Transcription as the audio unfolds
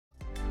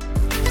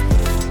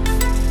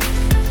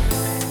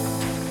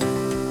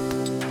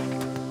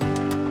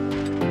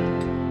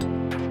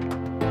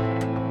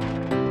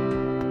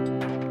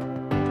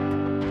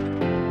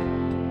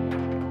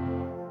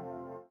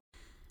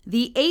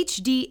The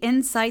HD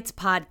Insights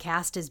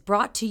podcast is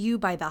brought to you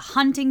by the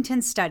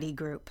Huntington Study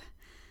Group.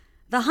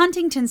 The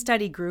Huntington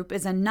Study Group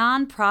is a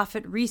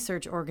nonprofit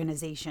research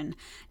organization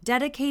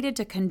dedicated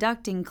to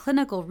conducting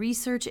clinical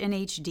research in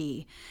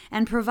HD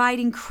and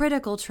providing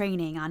critical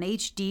training on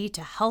HD to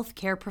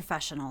healthcare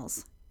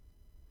professionals.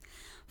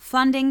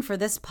 Funding for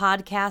this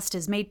podcast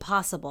is made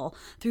possible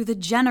through the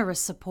generous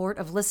support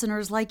of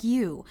listeners like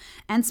you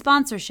and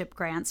sponsorship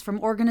grants from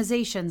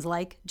organizations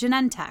like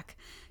Genentech,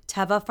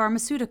 Teva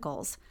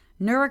Pharmaceuticals,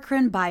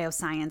 Neurocrine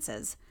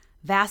Biosciences,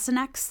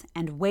 Vasinex,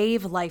 and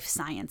Wave Life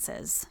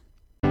Sciences.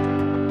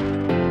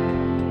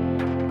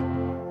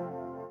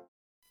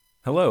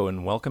 Hello,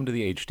 and welcome to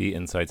the HD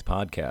Insights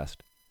podcast.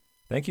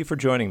 Thank you for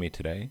joining me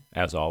today.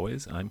 As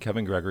always, I'm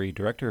Kevin Gregory,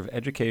 Director of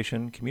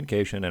Education,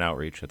 Communication, and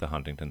Outreach at the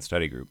Huntington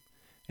Study Group,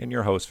 and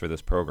your host for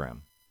this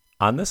program.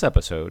 On this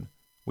episode,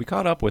 we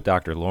caught up with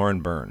Dr.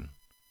 Lauren Byrne.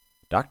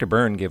 Dr.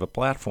 Byrne gave a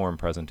platform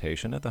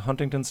presentation at the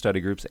Huntington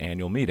Study Group's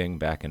annual meeting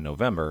back in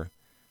November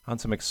on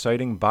some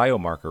exciting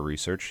biomarker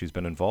research she's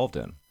been involved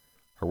in.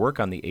 Her work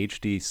on the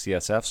HD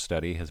CSF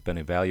study has been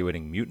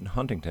evaluating mutant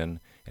huntingtin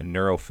and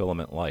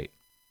neurofilament light.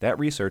 That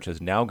research has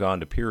now gone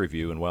to peer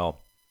review, and well,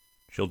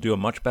 she'll do a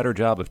much better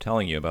job of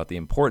telling you about the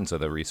importance of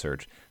the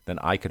research than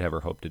I could ever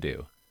hope to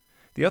do.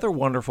 The other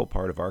wonderful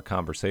part of our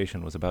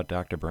conversation was about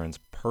Dr. Byrne's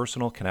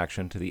personal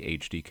connection to the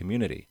HD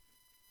community.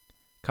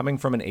 Coming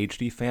from an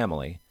HD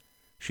family,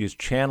 she has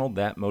channeled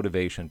that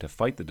motivation to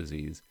fight the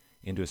disease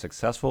into a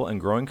successful and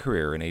growing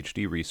career in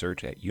HD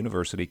research at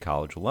University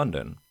College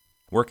London,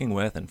 working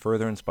with and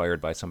further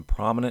inspired by some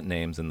prominent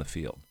names in the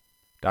field.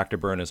 Dr.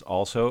 Byrne is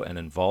also an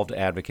involved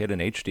advocate in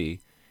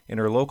HD in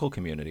her local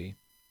community,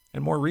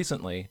 and more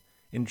recently,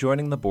 in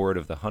joining the board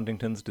of the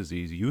Huntington's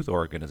Disease Youth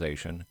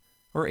Organization,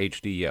 or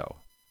HDYO.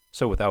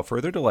 So without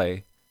further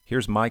delay,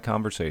 here's my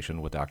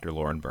conversation with Dr.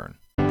 Lauren Byrne.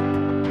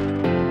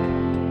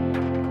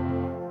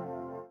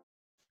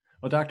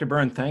 Well, Dr.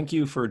 Byrne, thank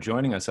you for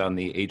joining us on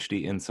the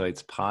HD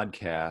Insights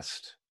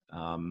podcast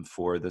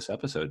for this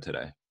episode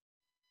today.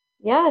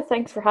 Yeah,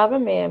 thanks for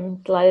having me. I'm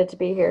delighted to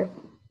be here.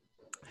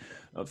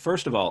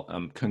 First of all,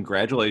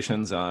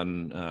 congratulations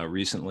on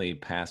recently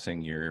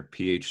passing your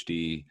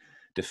PhD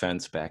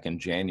defense back in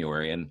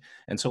January. And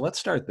so let's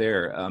start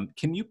there.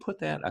 Can you put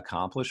that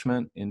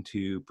accomplishment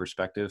into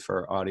perspective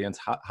for our audience?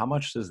 How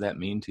much does that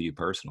mean to you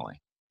personally?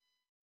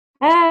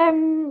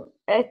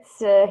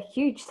 It's a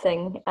huge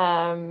thing.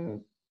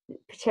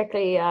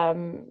 Particularly,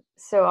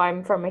 so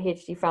I'm from a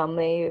HD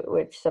family,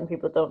 which some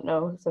people don't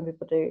know, some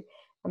people do.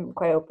 I'm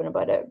quite open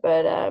about it,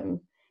 but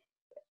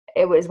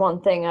it was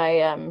one thing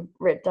I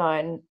wrote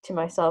down to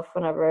myself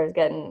whenever I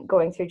was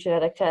going through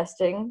genetic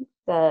testing,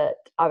 that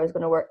I was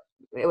going to work.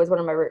 It was one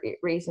of my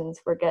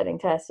reasons for getting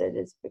tested,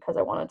 is because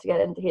I wanted to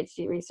get into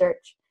HD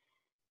research.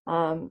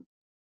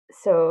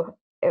 So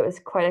it was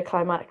quite a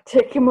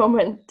climactic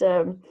moment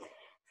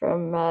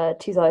from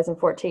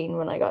 2014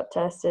 when I got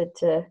tested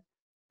to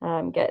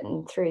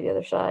getting through the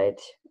other side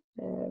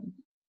and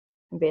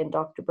being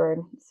Dr.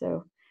 Byrne.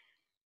 So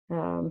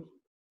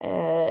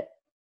it's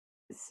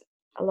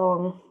a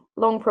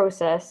long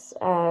process,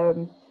 a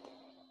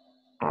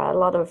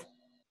lot of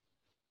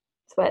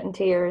sweat and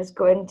tears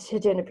going to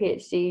doing a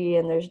PhD,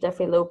 and there's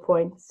definitely low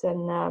points,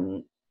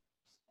 and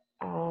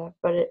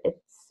but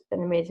it's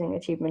an amazing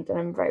achievement, and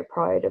I'm very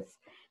proud of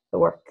the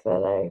work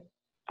that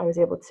I was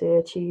able to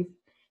achieve.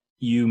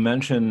 You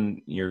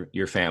mentioned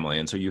your family,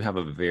 and so you have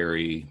a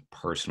very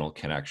personal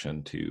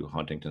connection to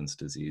Huntington's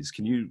disease.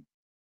 Can you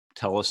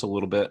tell us a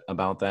little bit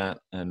about that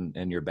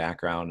and your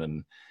background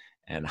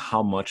and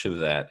how much of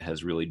that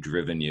has really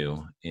driven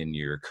you in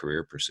your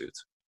career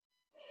pursuits?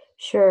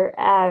 Sure.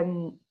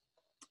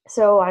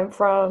 So I'm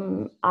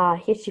from a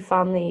HD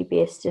family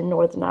based in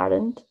Northern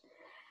Ireland,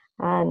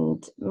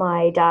 and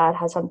my dad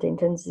has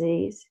Huntington's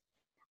disease,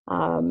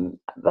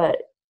 but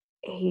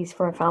he's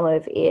from a family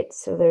of 8,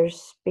 so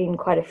there's been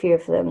quite a few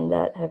of them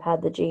that have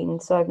had the gene.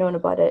 So I've known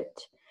about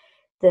it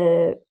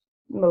the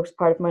most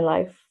part of my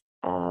life.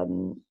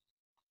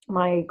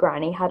 My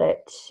granny had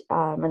it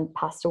and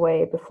passed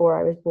away before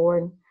I was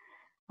born,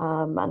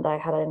 and I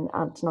had an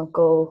aunt and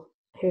uncle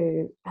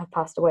who have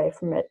passed away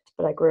from it,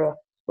 but I grew up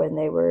when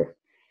they were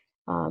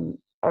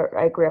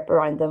I grew up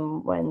around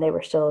them when they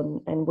were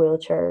still in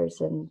wheelchairs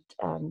and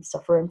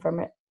suffering from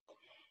it.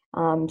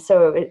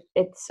 So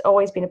it's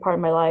always been a part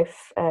of my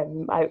life.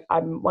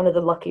 I'm one of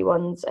the lucky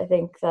ones, I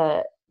think,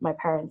 that my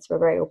parents were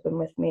very open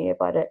with me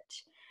about it.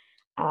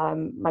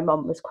 My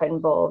mum was quite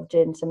involved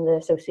in some of the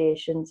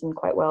associations and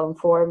quite well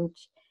informed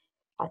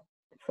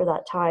for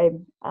that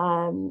time.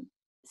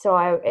 So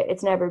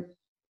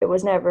it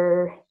was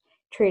never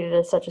treated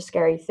as such a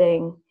scary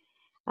thing.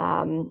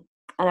 And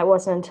it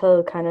wasn't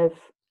until kind of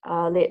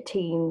late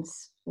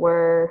teens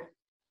where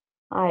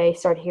I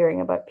started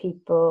hearing about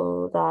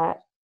people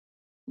that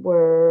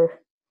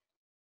were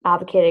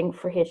advocating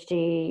for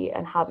HD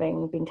and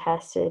having been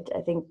tested.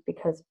 I think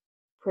because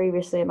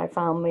previously in my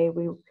family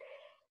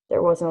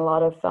there wasn't a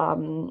lot of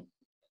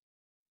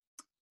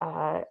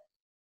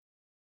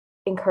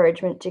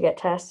encouragement to get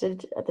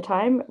tested at the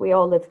time. We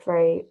all lived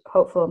very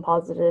hopeful and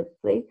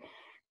positively,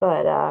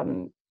 but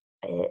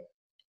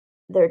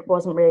there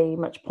wasn't really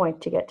much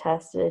point to get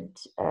tested.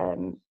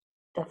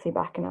 Definitely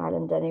back in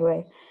Ireland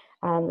anyway.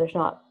 There's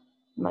not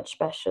much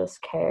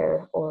specialist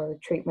care or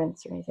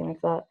treatments or anything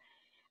like that.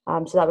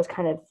 So that was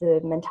kind of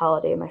the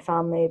mentality of my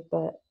family.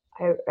 But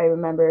I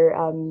remember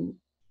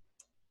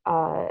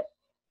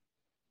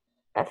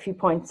a few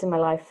points in my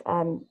life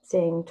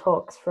seeing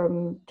talks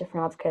from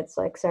different advocates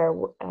like Sarah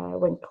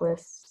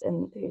Winklis,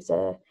 who's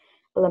a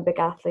Olympic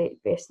athlete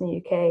based in the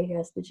UK who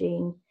has the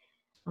gene.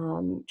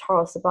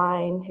 Charles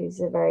Sabine, who's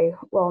a very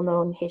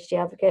well-known HD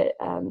advocate.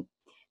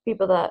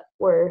 People that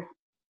were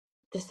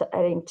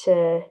deciding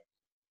to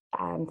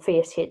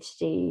face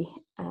HD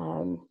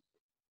in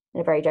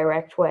a very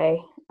direct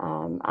way.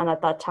 And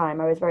at that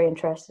time, I was very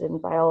interested in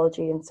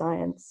biology and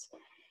science,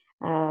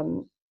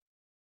 and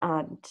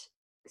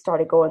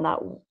started going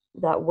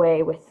that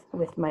way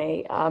with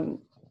my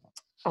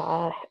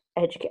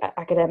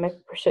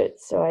academic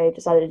pursuits. So I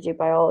decided to do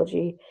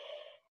biology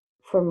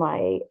for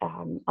my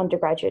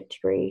undergraduate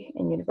degree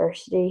in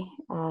university,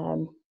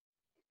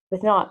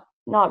 with not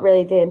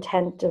really the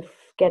intent of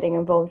getting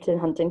involved in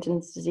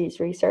Huntington's disease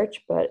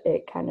research, but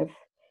it kind of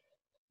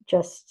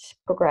just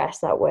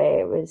progressed that way.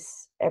 It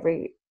was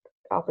every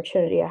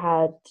opportunity I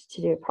had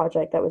to do a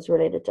project that was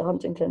related to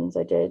Huntington's,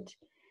 I did.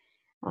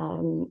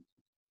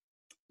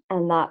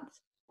 And that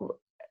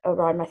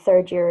around my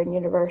third year in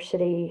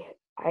university,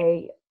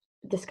 I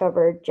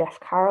discovered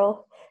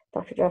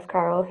Dr. Jeff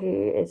Carroll,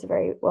 who is a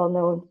very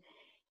well-known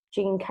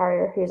gene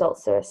carrier who's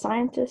also a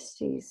scientist.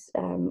 He's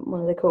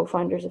one of the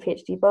co-founders of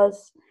HD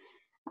Buzz.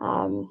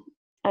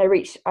 I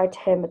reached out to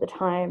him at the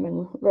time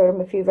and wrote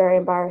him a few very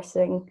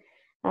embarrassing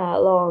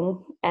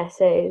long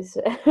essays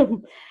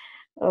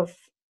of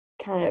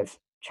kind of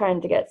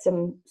trying to get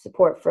some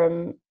support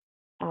from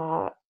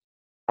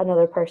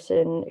another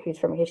person who's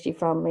from a HD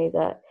family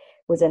that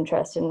was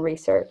interested in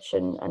research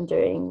and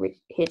doing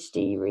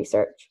HD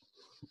research.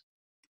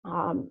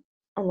 And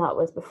that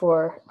was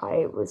before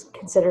I was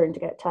considering to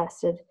get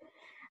tested.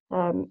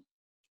 And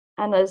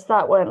as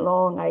that went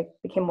along, I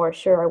became more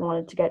sure I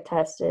wanted to get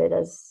tested,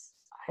 as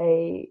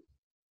I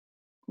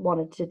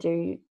wanted to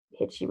do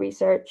HD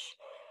research.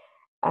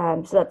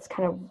 So that's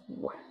kind of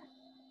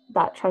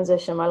that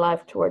transition in my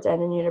life towards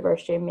ending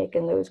university and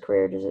making those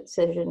career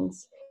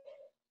decisions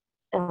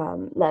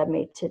led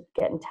me to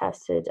getting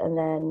tested. And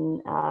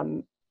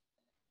then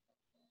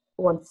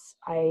once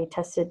I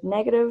tested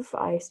negative,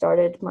 I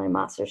started my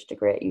master's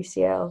degree at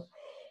UCL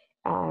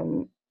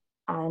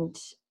and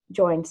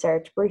joined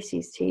Sarah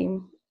Tabrizi's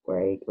team,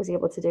 where I was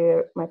able to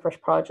do my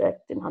first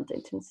project in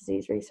Huntington's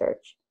disease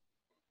research.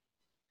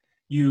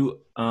 You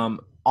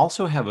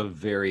also have a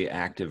very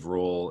active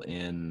role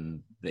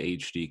in the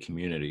HD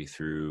community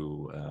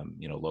through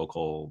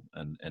local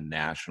and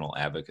national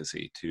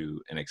advocacy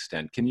to an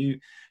extent. Can you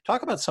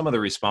talk about some of the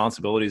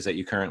responsibilities that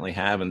you currently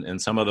have and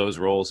some of those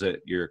roles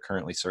that you're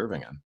currently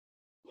serving in?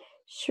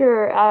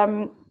 Sure.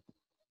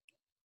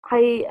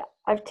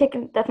 I've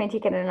definitely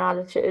taken an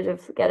attitude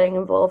of getting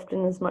involved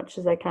in as much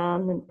as I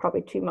can, and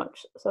probably too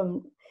much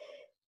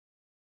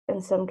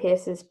in some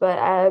cases. But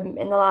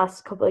in the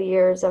last couple of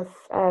years, I've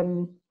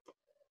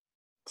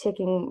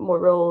taken more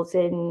roles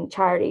in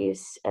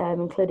charities,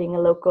 including a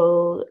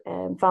local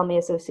family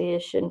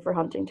association for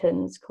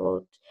Huntington's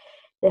called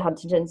the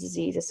Huntington's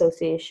Disease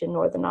Association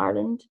Northern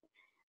Ireland.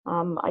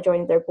 I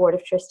joined their board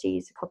of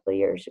trustees a couple of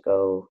years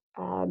ago,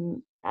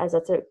 as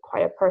that's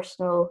quite a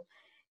personal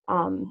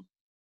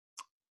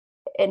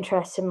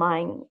interest in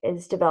mine,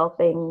 is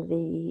developing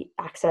the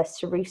access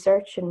to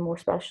research and more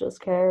specialist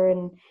care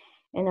in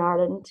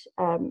Ireland,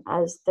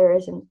 as there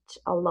isn't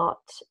a lot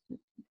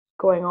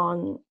going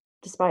on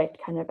despite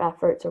kind of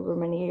efforts over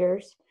many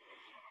years,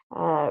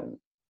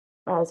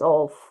 as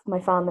all of my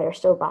family are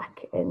still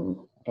back in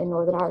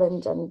Northern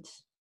Ireland, and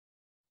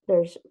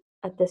there's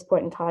at this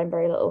point in time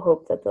very little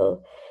hope that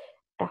they'll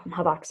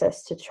have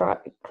access to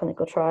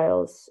clinical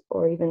trials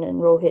or even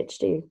enroll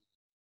HD.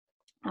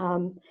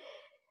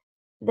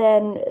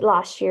 Then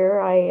last year,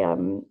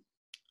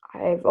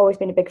 I've always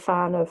been a big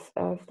fan of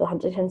the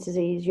Huntington's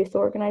Disease Youth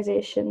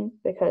Organisation,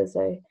 because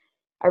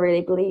I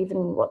really believe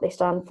in what they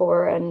stand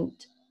for, and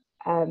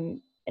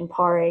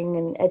empowering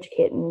and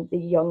educating the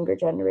younger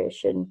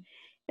generation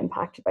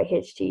impacted by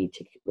HD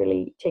to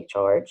really take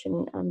charge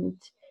and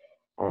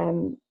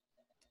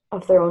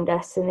of their own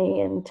destiny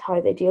and how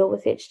they deal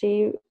with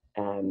HD.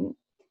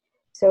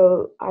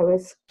 So I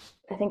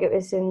think it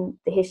was in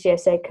the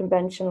HDSA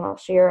convention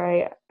last year,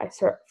 I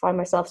found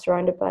myself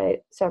surrounded by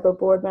several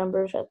board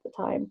members at the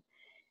time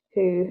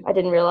who I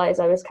didn't realize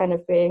I was kind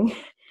of being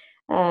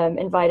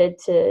invited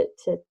to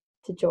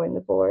join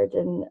the board.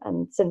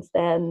 And since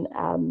then,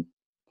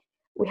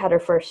 we had our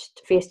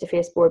first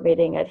face-to-face board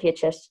meeting at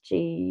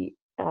HSG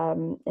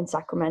in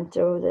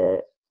Sacramento,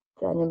 the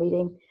annual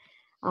meeting,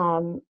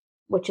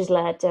 which has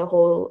led to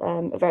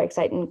a very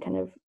exciting kind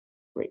of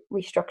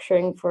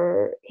restructuring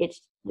for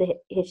the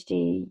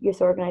HD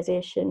Youth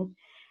Organisation.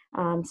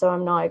 So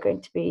I'm now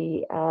going to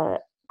be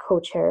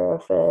co-chair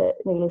of a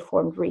newly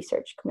formed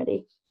research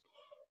committee.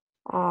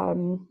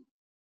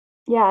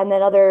 Yeah, and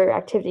then other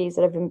activities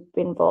that I've been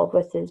involved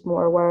with is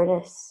more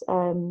awareness,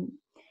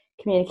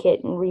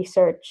 communicating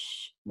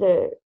research,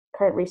 the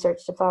current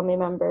research to family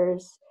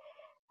members,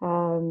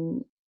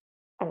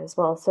 as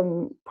well as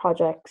some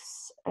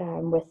projects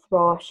with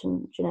Roche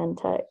and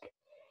Genentech.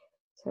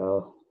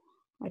 So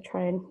I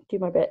try and do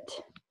my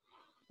bit.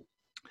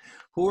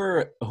 Who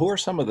are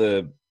some of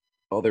the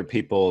other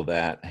people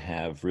that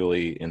have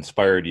really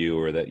inspired you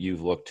or that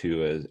you've looked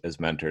to as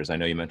mentors? I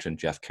know you mentioned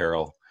Jeff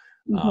Carroll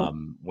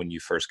when you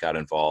first got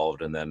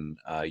involved, and then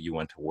you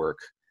went to work,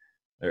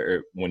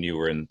 or when you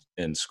were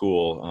in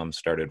school,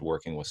 started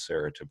working with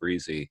Sarah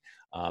Tabrizi.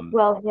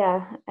 Well,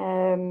 yeah,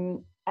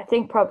 I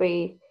think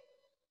probably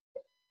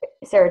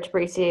Sarah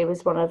Tabrizi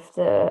was one of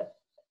the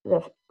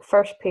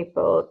first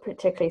people,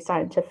 particularly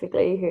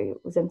scientifically, who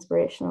was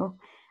inspirational.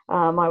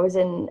 I was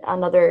in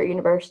another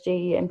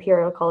university,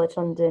 Imperial College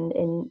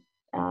London,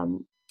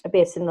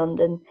 based in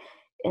London,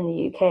 in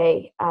the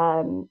UK,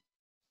 and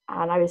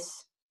I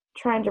was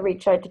trying to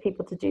reach out to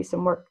people to do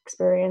some work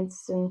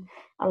experience and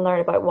learn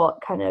about what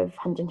kind of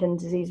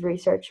Huntington's disease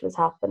research was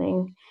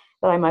happening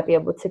that I might be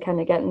able to kind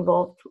of get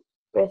involved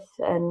with.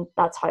 And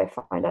that's how I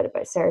found out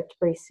about Sarah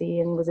Tabrizi,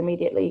 and was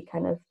immediately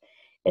kind of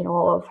in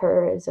awe of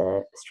her as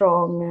a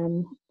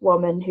strong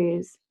woman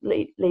who's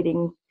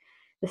leading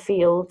the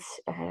field,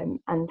 and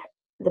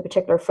the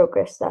particular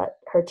focus that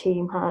her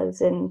team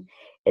has in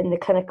the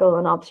clinical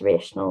and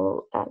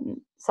observational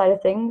side of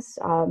things.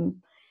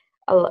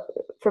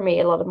 For me,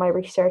 a lot of my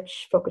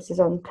research focuses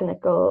on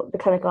the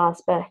clinical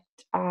aspect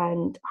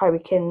and how we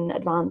can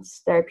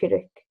advance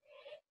therapeutic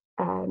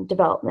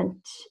development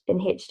in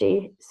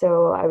HD.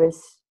 So I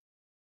was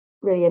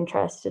really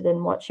interested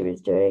in what she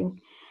was doing.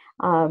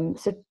 When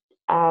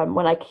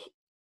I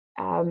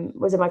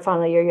was in my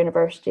final year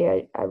university,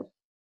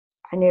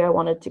 I knew I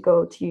wanted to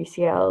go to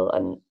UCL,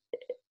 and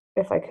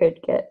if I could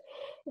get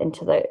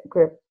into the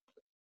group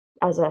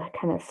as a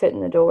kind of foot in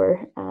the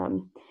door.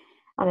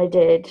 And I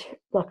did,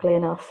 luckily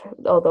enough,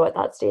 although at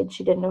that stage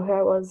she didn't know who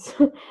I was.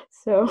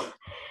 So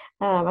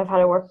I've had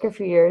her work a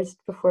few years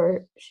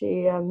before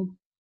she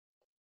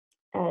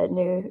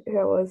knew who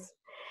I was.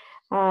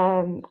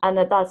 And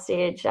at that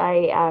stage,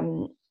 I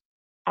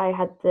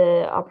had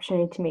the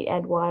opportunity to meet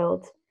Ed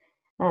Wild,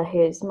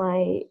 who's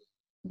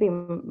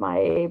been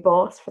my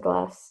boss for the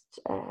last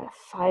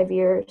 5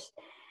 years.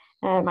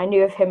 I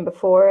knew of him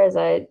before, as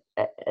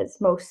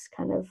most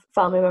kind of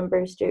family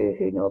members do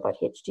who know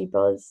about HD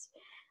Buzz,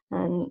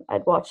 and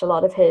I'd watched a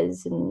lot of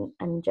his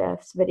and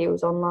Jeff's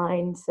videos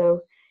online. So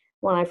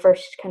when I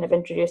first kind of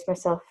introduced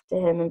myself to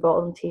him and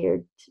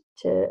volunteered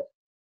to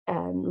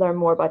learn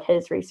more about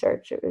his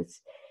research, it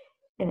was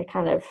in a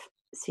kind of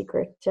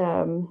secret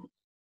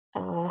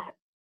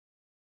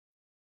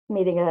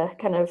meeting a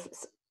kind of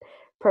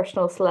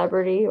personal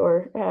celebrity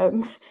or a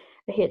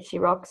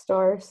HD rock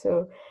star.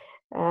 So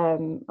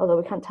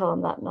although we can't tell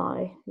him that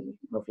now, he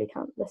hopefully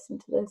can't listen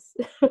to this.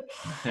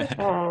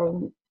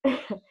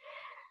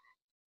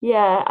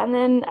 Yeah, and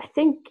then I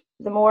think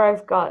the more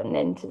I've gotten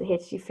into the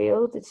HD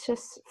field, it's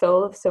just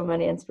full of so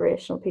many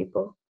inspirational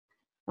people.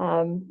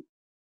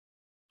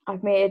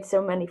 I've made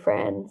so many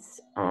friends,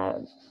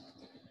 and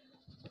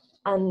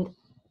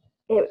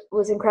it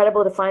was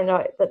incredible to find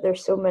out that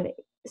there's so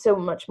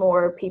much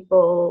more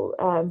people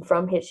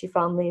from HD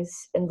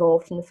families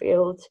involved in the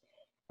field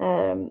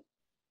than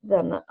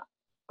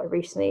I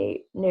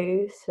recently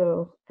knew.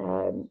 So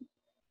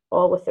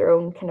all with their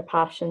own kind of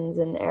passions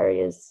and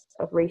areas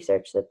of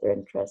research that they're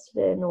interested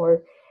in,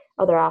 or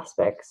other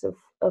aspects of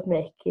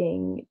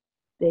making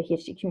the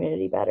HD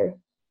community better.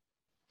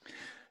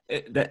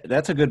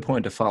 That's a good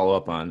point to follow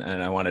up on,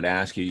 and I wanted to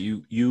ask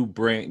you. You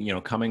bring,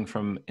 coming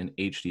from an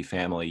HD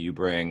family, you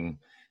bring,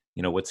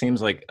 what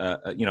seems like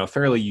a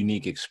fairly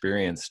unique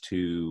experience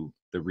to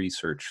the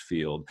research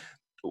field.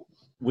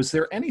 Was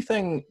there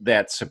anything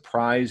that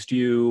surprised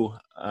you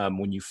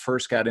when you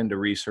first got into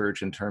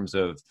research in terms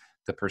of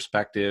the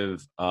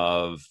perspective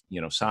of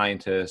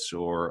scientists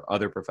or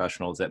other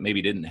professionals that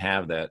maybe didn't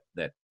have that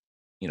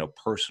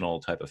personal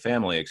type of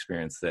family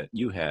experience that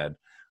you had,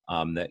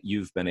 that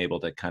you've been able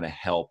to kind of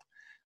help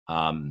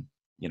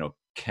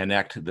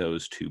connect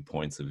those 2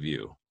 points of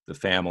view, the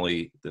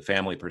family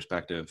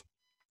perspective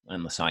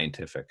and the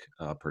scientific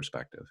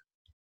perspective?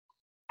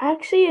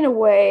 Actually, in a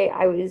way,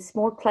 I was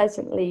more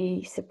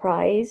pleasantly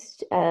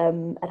surprised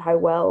at how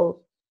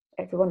well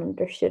everyone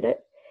understood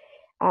it.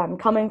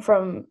 Coming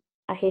from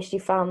a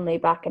HD family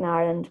back in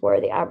Ireland,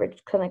 where the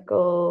average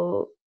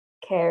clinical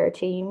care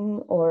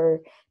team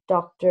or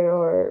doctor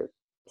or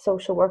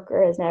social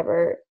worker has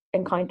never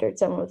encountered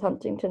someone with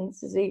Huntington's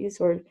disease,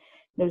 or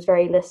knows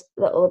very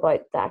little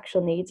about the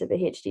actual needs of a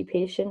HD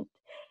patient,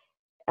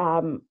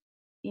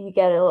 you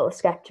get a little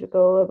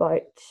skeptical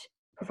about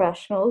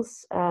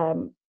professionals.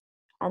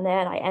 And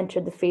then I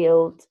entered the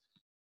field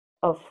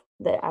of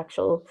the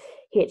actual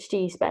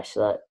HD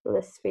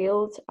specialist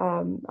field,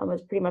 and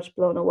was pretty much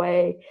blown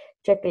away,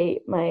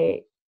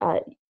 particularly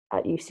at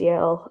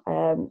UCL,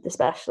 the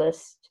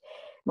specialist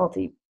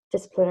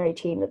disciplinary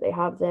team that they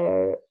have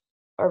there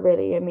are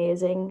really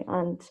amazing,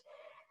 and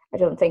I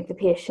don't think the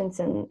patients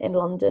in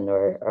London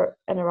or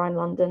and around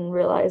London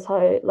realise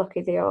how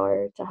lucky they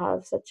are to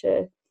have such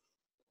a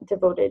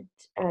devoted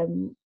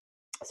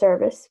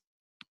service.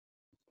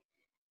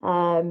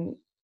 And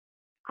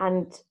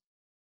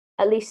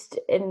at least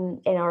in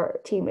our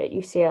team at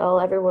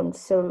UCL, everyone's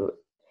so,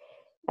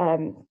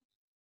 I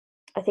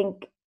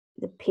think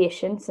the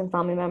patients and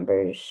family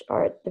members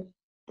are at the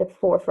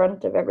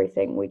forefront of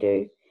everything we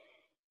do,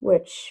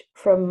 which,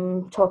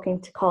 from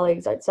talking to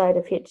colleagues outside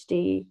of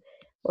HD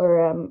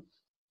or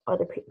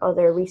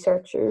other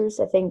researchers,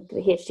 I think the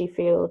HD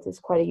field is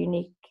quite a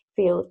unique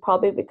field,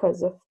 probably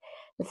because of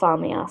the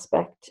family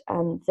aspect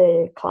and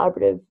the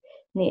collaborative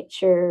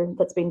nature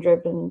that's been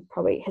driven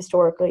probably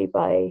historically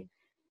by,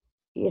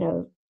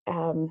 really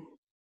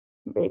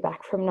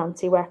back from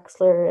Nancy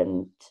Wexler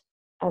and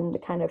the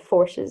kind of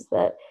forces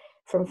that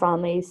from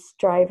families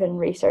driving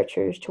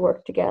researchers to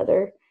work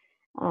together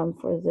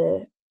for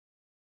the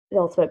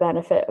ultimate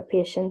benefit of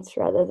patients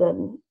rather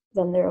than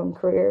their own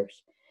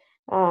careers.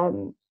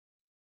 So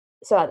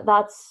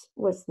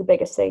was the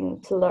biggest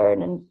thing to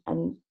learn,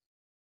 and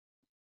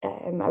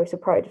I was so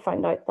proud to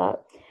find out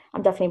that.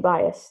 I'm definitely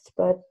biased,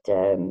 but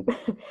I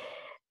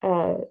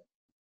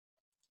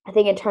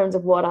think in terms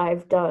of what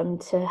I've done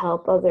to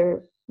help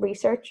other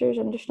researchers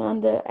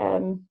understand it,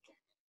 I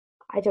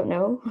don't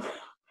know.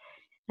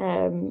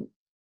 I'm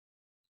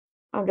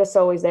just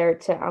always there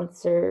to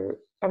answer.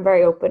 I'm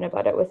very open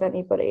about it with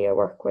anybody I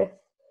work with.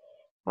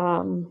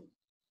 When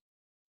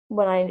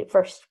I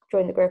first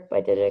joined the group,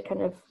 I did a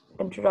kind of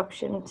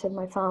introduction to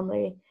my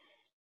family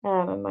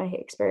and my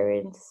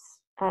experience,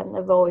 and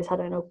I've always had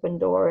an open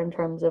door in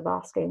terms of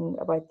asking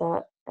about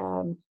that.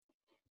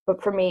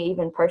 But for me,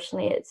 even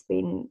personally, it's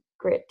been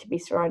great to be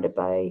surrounded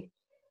by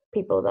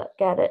people that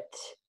get it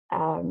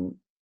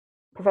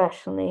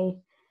professionally.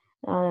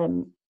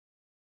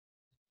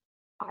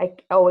 I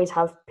always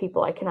have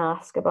people I can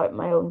ask about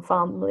my own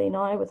family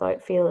now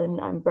without feeling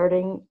I'm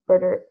burdening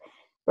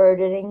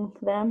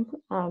them,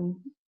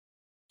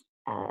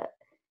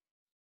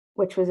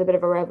 which was a bit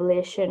of a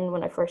revelation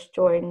when I first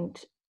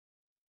joined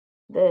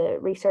the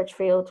research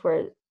field,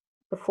 where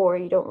before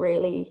you don't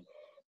really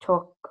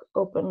talk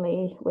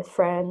openly with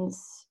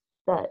friends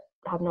that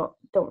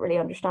don't really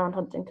understand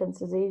Huntington's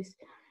disease,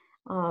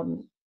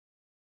 and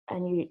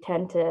you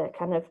tend to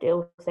kind of deal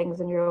with things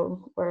on your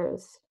own,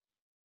 whereas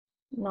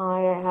now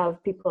I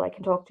have people I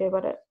can talk to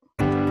about it.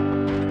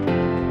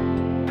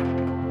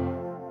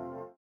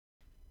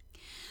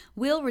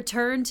 We'll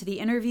return to the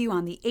interview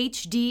on the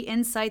HD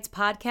Insights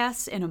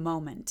podcast in a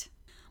moment.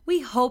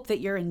 We hope that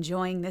you're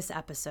enjoying this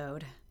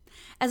episode.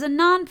 As a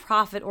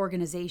nonprofit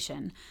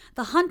organization,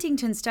 the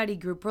Huntington Study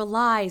Group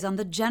relies on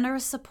the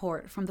generous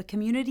support from the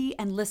community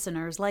and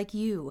listeners like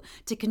you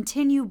to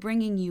continue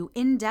bringing you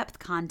in-depth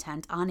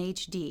content on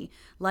HD,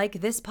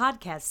 like this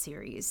podcast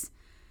series.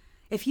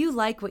 If you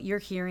like what you're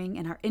hearing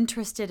and are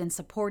interested in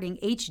supporting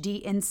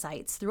HD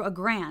Insights through a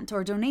grant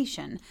or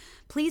donation,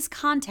 please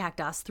contact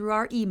us through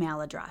our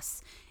email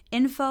address,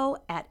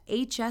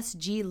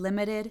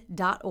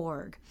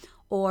 info@hsglimited.org,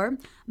 or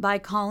by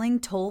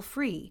calling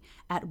toll-free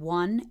at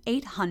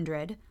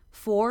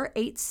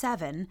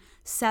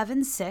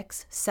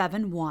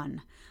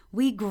 1-800-487-7671.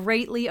 We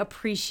greatly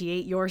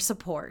appreciate your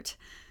support.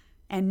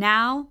 And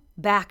now,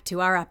 back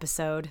to our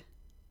episode.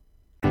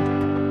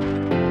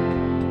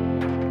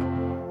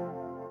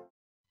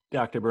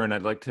 Dr. Byrne,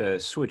 I'd like to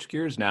switch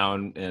gears now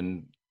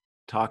and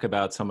talk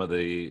about some of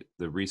the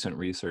recent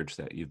research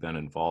that you've been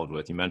involved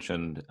with. You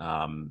mentioned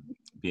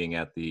being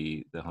at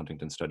the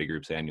Huntington Study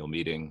Group's annual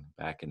meeting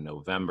back in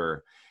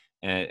November.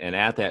 And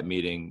at that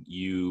meeting,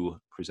 you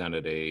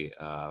presented a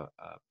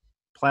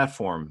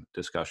platform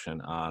discussion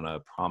on a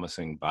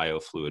promising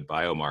biofluid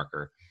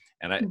biomarker.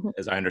 And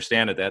as I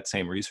understand it, that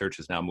same research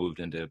has now moved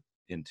into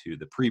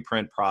the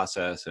preprint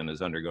process and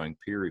is undergoing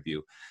peer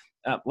review.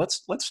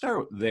 Let's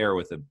start there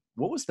with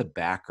what was the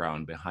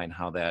background behind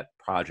how that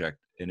project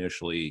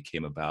initially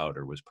came about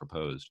or was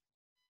proposed?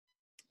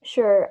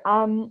 Sure.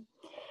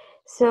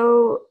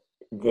 So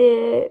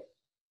the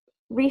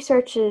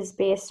research is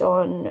based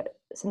on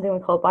something we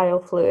call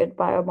biofluid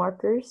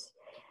biomarkers.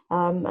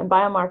 And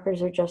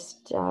biomarkers are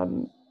just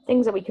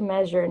things that we can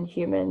measure in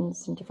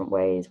humans in different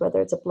ways,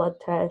 whether it's a blood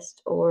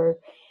test or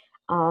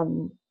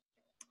a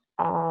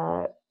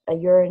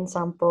urine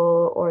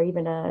sample or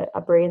even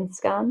a brain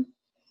scan.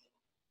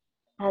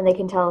 And they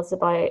can tell us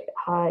about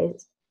how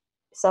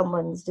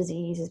someone's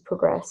disease is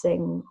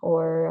progressing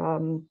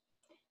or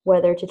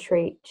whether to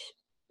treat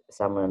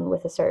someone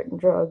with a certain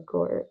drug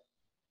or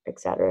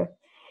etc.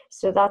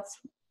 So that's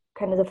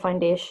kind of the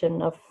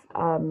foundation of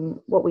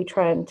what we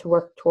try to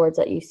work towards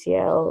at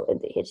UCL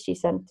at the HD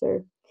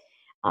Centre,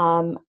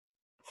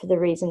 for the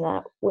reason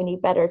that we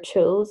need better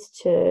tools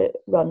to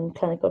run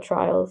clinical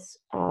trials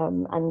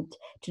and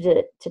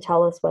to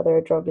tell us whether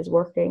a drug is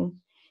working,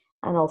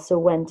 and also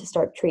when to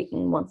start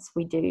treating once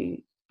we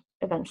do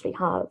eventually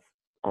have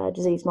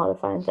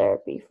disease-modifying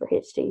therapy for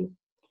HD.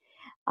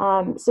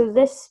 So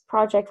this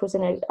project was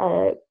in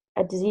a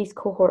a disease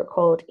cohort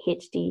called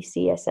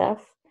HD-CSF.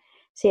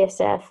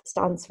 CSF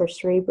stands for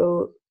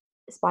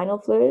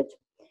cerebrospinal fluid,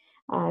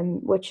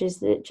 which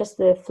is just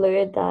the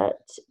fluid that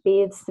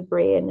bathes the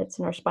brain. It's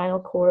in our spinal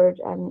cord.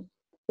 And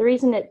the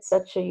reason it's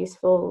such a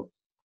useful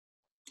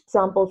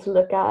sample to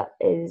look at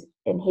is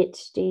in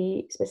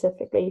HD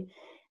specifically,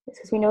 is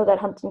because we know that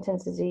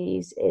Huntington's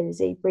disease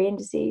is a brain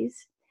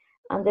disease.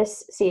 And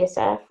this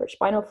CSF, or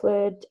spinal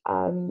fluid,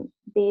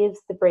 bathes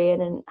the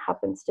brain and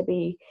happens to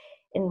be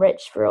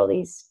enriched for all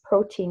these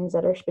proteins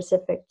that are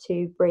specific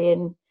to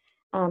brain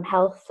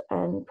health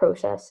and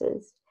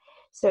processes.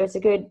 So it's a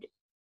good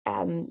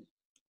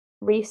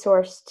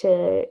resource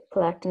to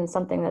collect, and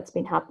something that's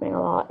been happening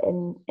a lot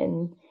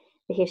in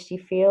the HD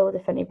field.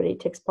 If anybody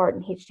takes part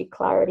in HD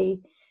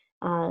Clarity,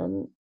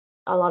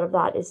 a lot of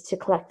that is to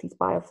collect these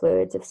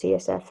biofluids of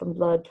CSF from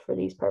blood for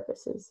these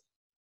purposes.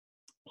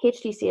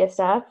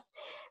 HD-CSF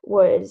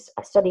was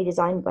a study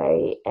designed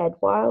by Ed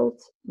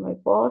Wild, my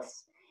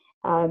boss,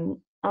 and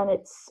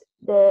it's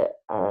the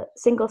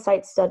single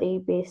site study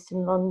based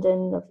in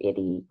London of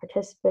 80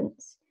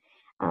 participants,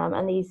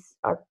 and these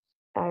are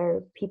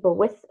people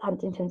with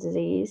Huntington's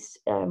disease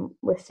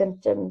with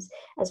symptoms,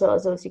 as well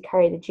as those who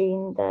carry the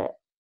gene that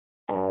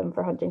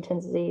for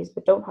Huntington's disease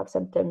but don't have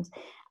symptoms,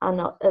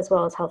 and as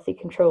well as healthy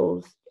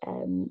controls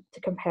to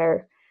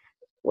compare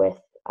with.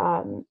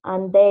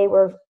 And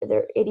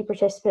their 80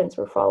 participants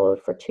were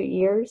followed for 2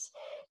 years.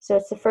 So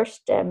it's the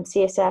first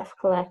CSF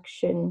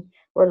collection,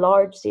 or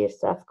large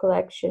CSF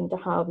collection, to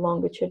have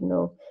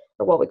longitudinal,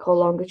 or what we call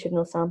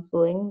longitudinal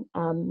sampling,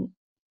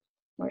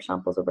 or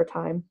samples over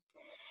time.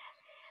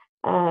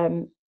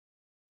 And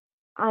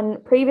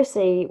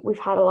previously, we've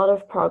had a lot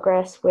of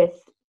progress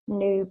with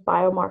new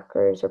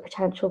biomarkers or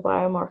potential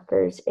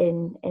biomarkers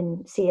in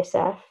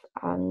CSF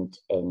and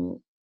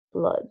in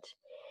blood.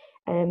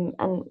 And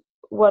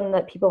one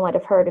that people might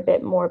have heard a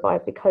bit more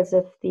about because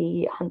of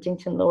the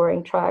Huntington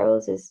lowering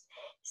trials is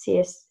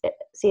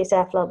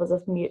CSF levels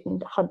of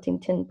mutant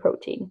Huntington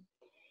protein.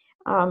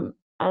 And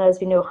as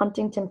we know,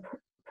 Huntington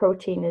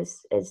protein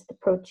is the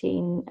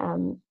protein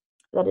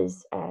that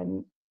is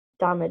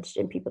damaged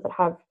in people that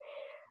have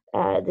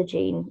the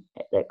gene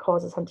that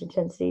causes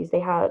Huntington's disease.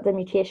 The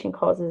mutation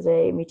causes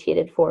a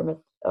mutated form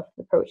of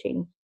the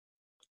protein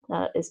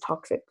that is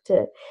toxic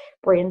to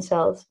brain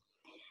cells.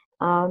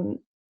 And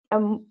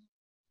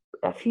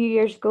a few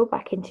years ago,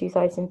 back in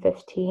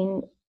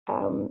 2015,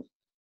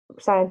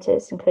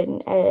 scientists,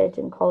 including Ed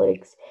and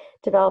colleagues,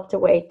 developed a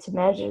way to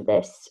measure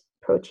this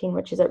protein,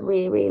 which is at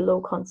really, really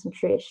low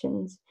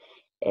concentrations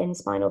in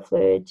spinal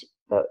fluid,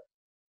 but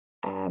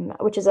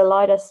which has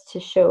allowed us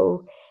to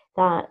show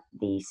that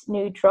these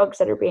new drugs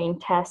that are being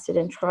tested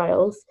in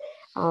trials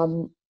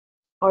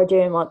are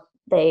doing what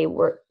they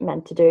were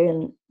meant to do,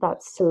 and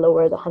that's to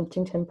lower the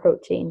Huntington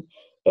protein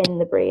in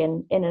the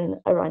brain, in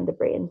and around the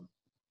brain.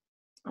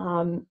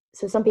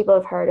 So some people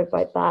have heard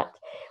about that.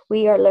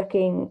 We are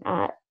looking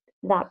at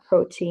that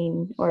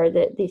protein, or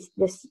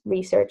this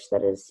research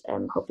that is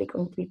hopefully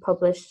going to be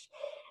published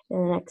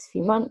in the next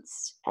few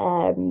months,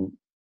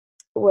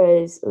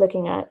 was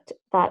looking at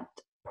that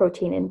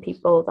protein in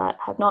people that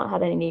have not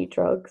had any new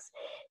drugs,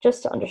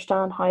 just to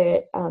understand how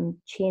it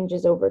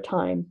changes over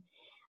time.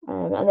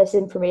 And this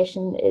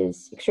information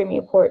is extremely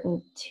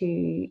important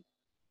to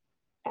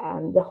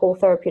the whole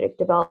therapeutic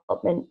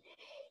development,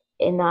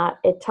 in that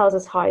it tells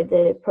us how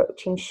the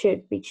protein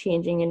should be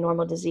changing in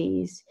normal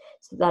disease,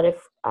 so that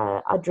if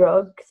a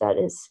drug that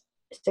is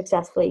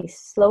successfully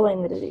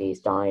slowing the disease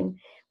down,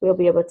 we'll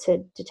be able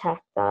to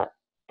detect that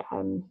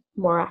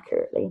more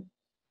accurately.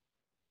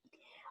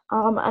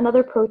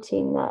 Another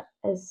protein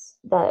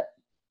that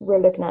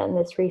we're looking at in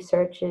this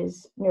research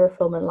is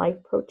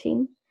neurofilament-like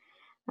protein.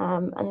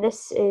 And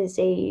this is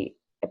a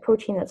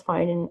protein that's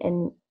found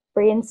in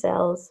brain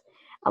cells.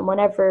 And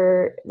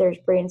whenever there's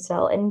brain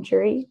cell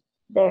injury,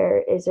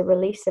 there is a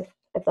release of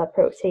that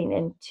protein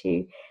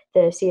into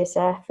the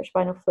CSF, or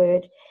spinal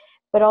fluid,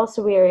 but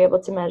also we are able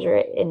to measure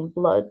it in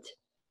blood.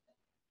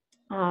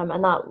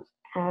 And that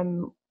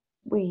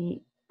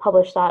we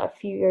published that a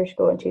few years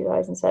ago in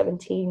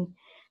 2017,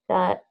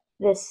 that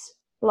this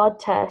blood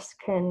test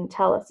can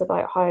tell us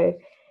about how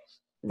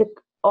the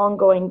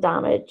ongoing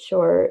damage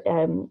or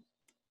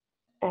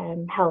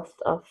health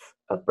of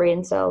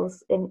brain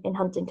cells in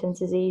Huntington's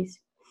disease.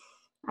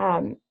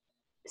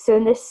 So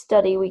in this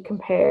study, we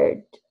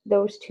compared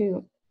those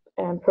two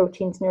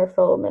proteins,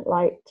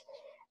 neurofilament-like,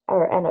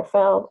 or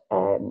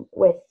NFL,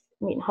 with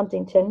mutant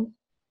Huntington,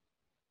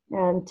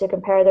 to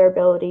compare their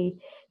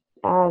ability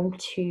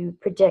to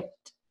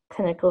predict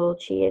clinical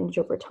change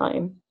over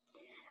time,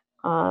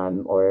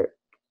 or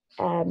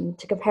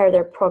to compare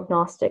their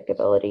prognostic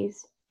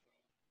abilities.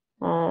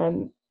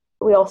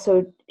 We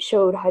also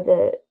showed how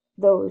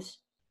those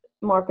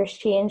markers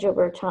change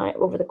over time,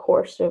 over the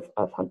course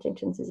of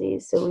Huntington's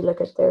disease. So we look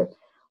at their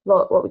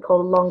what we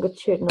call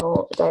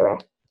longitudinal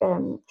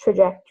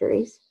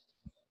trajectories.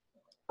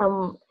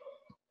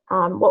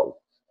 What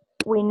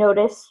we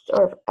noticed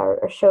or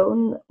are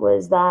shown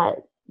was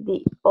that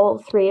all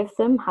three of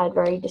them had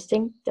very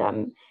distinct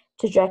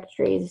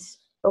trajectories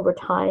over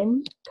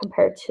time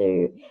compared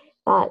to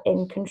that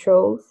in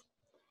controls.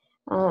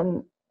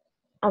 And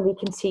we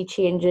can see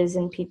changes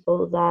in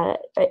people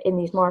that in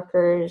these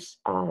markers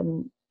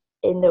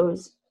in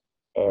those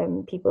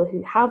people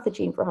who have the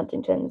gene for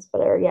Huntington's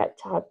but are yet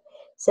to have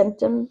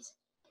symptoms,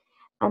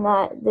 and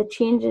that the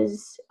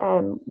changes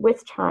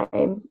with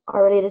time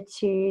are related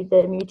to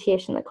the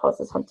mutation that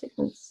causes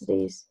Huntington's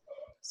disease.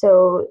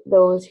 So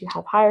those who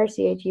have higher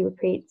CAG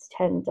repeats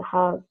tend to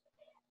have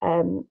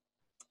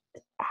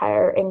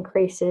higher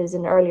increases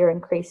and earlier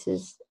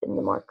increases in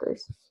the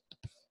markers.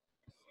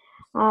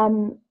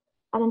 And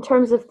in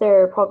terms of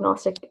their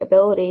prognostic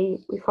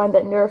ability, we find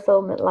that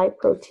neurofilament light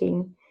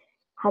protein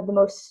had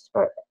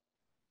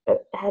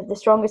the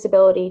strongest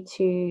ability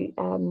to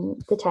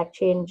detect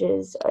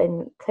changes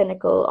in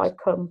clinical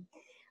outcome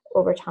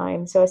over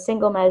time. So a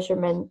single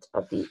measurement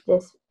of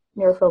this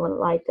neurofilament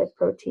light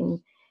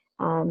protein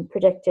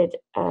predicted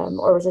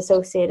or was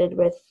associated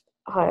with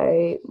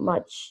how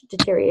much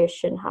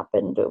deterioration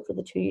happened over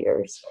the 2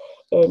 years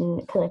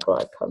in clinical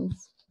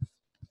outcomes.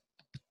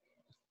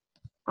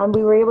 And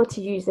we were able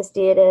to use this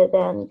data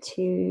then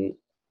to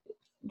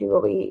do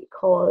what we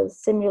call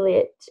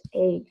simulate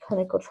a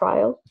clinical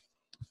trial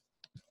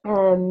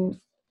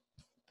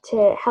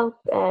to help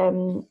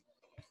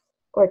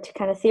or to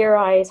kind of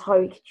theorize how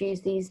we could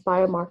use these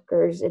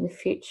biomarkers in the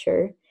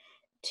future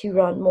to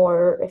run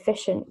more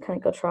efficient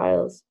clinical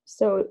trials.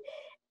 So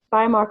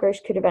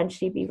biomarkers could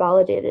eventually be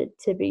validated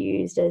to be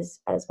used as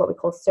what we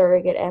call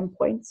surrogate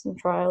endpoints in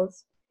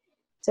trials.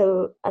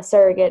 So a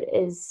surrogate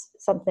is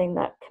something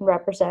that can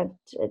represent,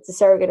 it's a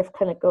surrogate of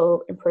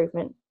clinical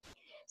improvement.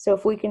 So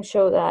if we can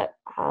show that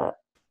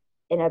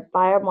in a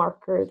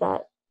biomarker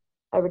that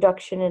a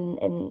reduction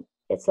in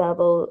its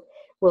level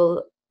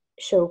will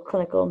show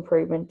clinical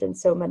improvement in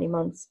so many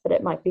months, but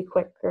it might be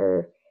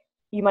quicker,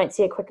 you might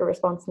see a quicker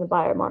response in the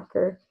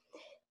biomarker,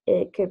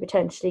 it could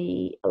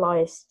potentially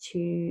allow us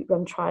to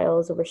run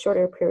trials over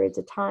shorter periods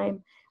of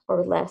time or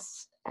with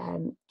less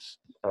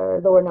or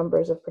lower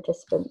numbers of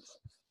participants.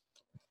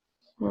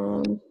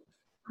 And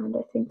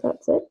I think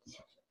that's it.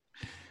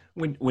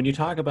 When you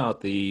talk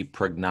about the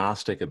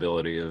prognostic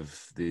ability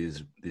of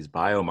these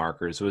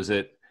biomarkers,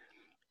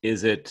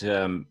 is it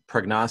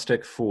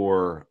prognostic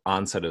for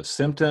onset of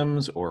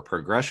symptoms or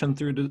progression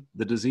through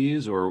the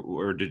disease,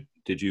 or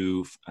did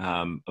you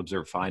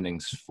observe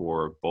findings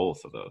for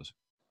both of those?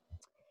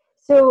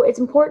 So it's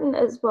important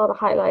as well to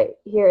highlight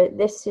here,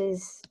 this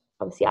is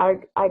obviously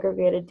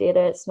aggregated data.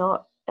 It's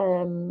not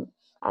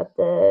at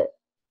the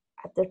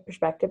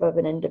perspective of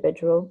an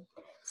individual.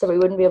 So we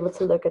wouldn't be able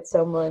to look at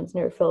someone's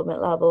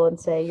neurofilament level and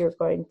say you're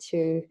going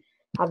to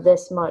have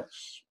this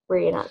much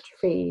brain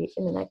atrophy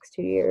in the next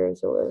 2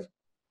 years, or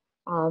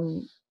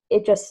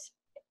it just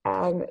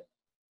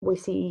we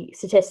see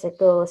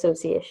statistical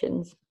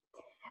associations.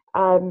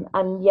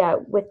 And yeah,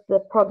 with the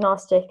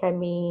prognostic, I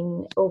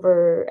mean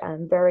over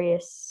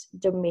various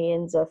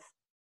domains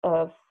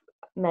of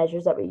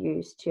measures that we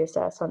use to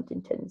assess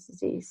Huntington's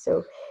disease.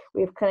 So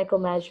we have clinical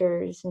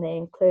measures, and they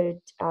include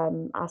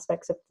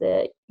aspects of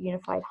the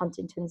Unified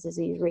Huntington's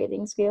Disease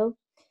Rating Scale.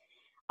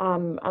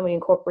 And we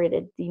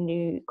incorporated the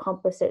new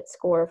composite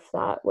score of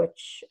that,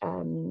 which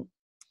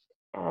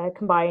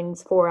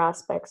combines 4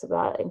 aspects of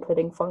that,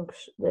 including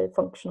the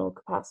functional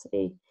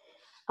capacity,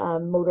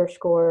 motor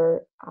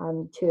score,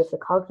 and 2 of the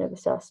cognitive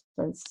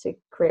assessments to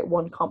create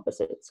one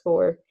composite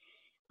score.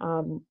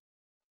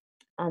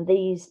 And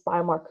these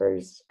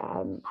biomarkers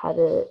had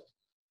an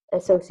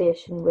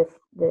association with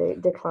the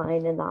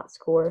decline in that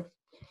score,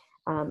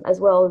 as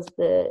well as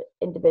the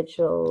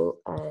individual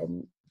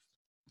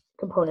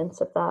components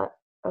of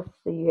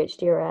the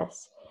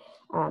UHDRS,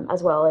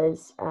 as well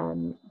as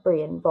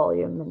brain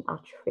volume and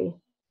atrophy.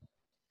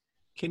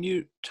 Can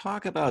you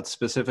talk about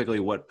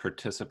specifically what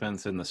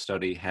participants in the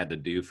study had to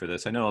do for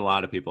this? I know a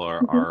lot of people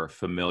are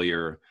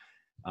familiar,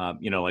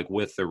 like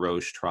with the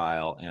Roche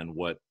trial and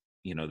what,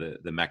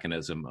 the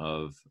mechanism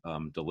of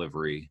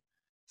delivery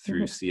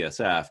through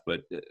CSF,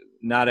 but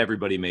not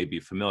everybody may be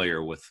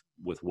familiar with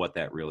what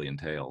that really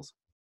entails.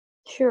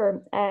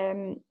 Sure.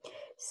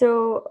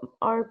 So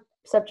our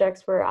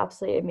subjects were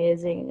absolutely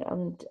amazing,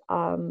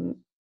 and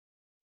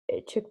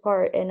it took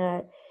part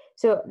in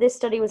so this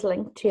study was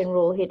linked to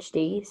Enroll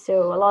HD.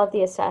 So a lot of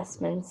the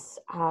assessments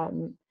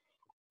and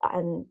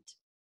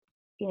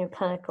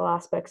clinical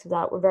aspects of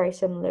that were very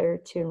similar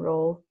to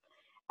Enroll,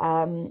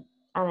 and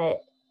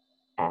it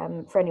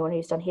for anyone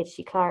who's done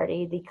HD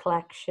Clarity, the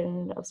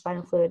collection of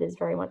spinal fluid is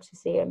very much the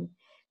same.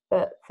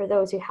 But for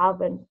those who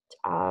haven't,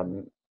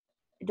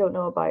 don't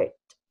know about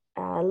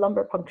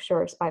lumbar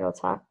puncture or spinal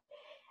tap,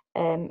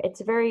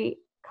 it's a very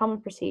common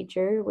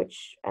procedure,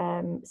 which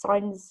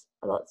sounds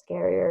a lot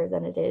scarier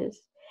than it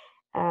is.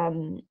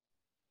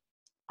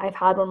 I've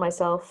had one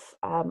myself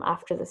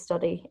after the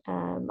study.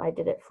 I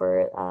did it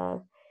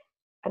for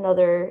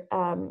another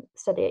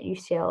study at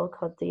UCL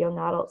called the Young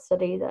Adult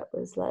Study that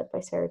was led by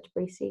Sarah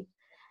Tabrisi.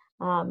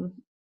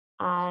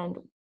 And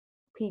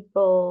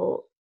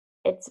people,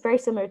 it's very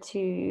similar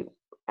to,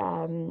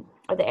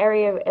 or the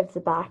area of the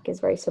back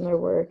is very similar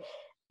where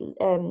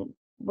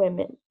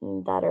women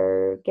that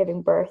are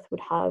giving birth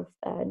would have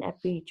an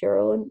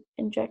epidural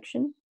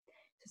injection.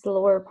 It's the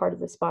lower part of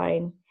the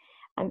spine.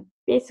 And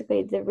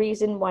basically the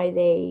reason why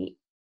they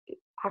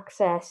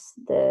access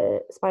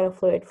the spinal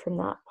fluid from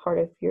that part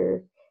of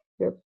your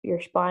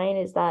spine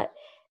is that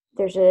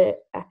there's a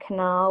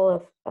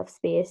canal of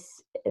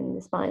space in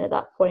the spine at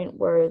that point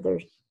where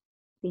there's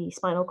the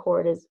spinal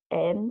cord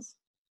ends.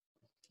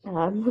 I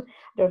don't know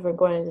if I'm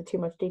going into too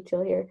much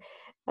detail here,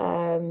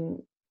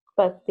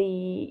 but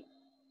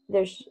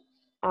there's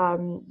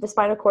the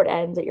spinal cord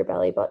ends at your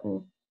belly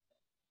button.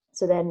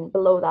 So then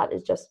below that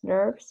is just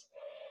nerves.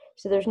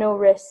 So there's no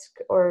risk,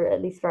 or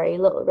at least very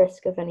little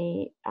risk, of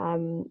any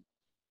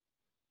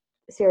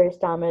serious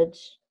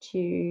damage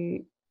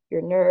to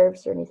your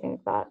nerves or anything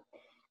like that.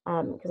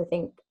 Because I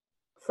think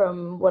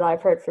from what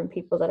I've heard from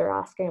people that are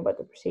asking about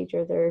the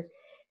procedure, their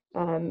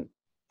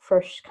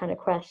first kind of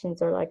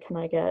questions are like, can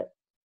I get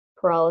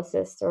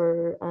paralysis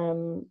or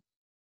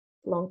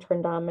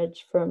long-term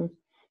damage from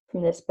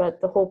this?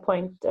 But the whole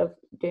point of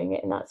doing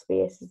it in that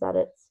space is that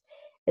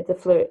it's a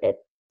fluid,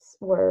 it's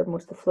where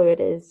most of the fluid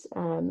is,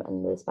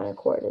 and the spinal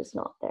cord is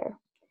not there.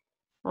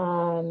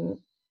 And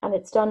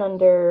it's done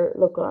under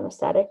local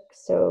anesthetic.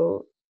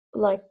 So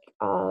like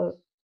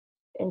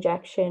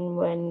injection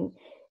when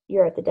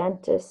you're at the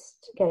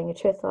dentist getting a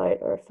tooth out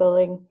or a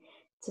filling,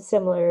 it's a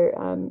similar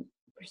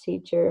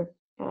procedure,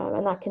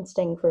 and that can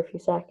sting for a few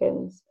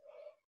seconds.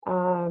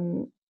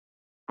 And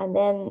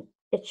then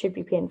it should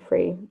be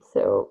pain-free.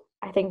 So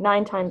I think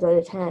 9 times out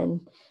of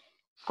 10,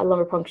 a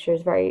lumbar puncture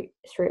is very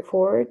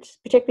straightforward,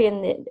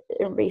 particularly in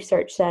the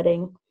research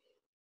setting.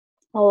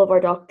 All of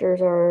our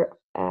doctors are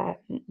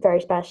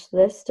very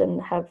specialist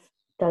and have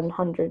done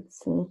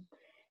hundreds, and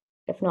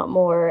if not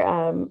more,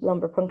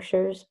 lumbar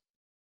punctures.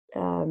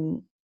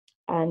 And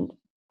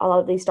a lot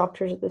of these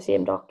doctors are the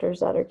same doctors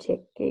that are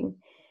taking,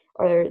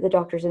 or the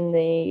doctors in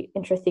the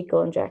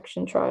intrathecal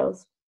injection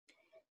trials.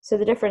 So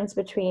the difference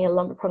between a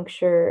lumbar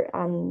puncture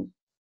and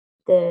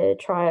the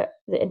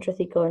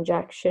intrathecal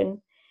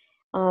injection,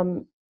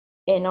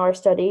 in our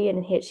study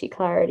in HC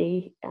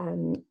Clarity,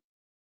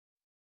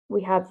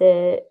 we have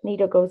the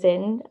needle goes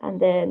in and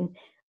then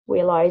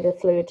we allow the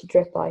fluid to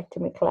drip out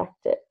and we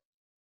collect it.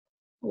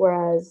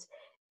 Whereas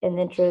in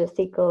the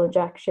intrathecal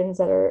injections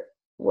that are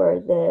where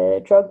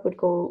the drug would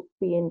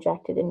be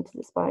injected into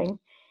the spine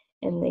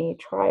in the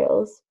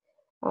trials,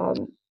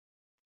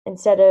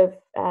 instead of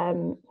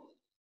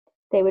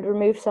they would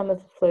remove some of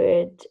the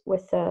fluid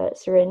with a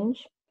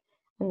syringe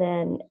and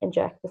then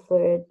inject the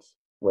fluid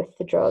with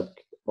the drug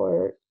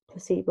or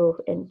placebo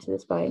into the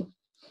spine.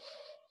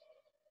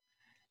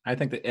 I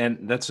think that,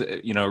 and that's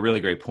a really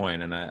great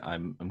point, and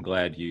I'm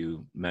glad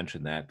you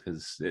mentioned that,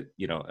 because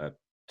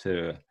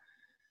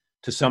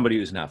to somebody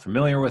who's not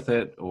familiar with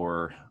it,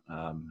 or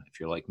if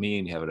you're like me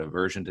and you have an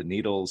aversion to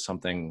needles,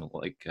 something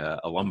like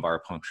a lumbar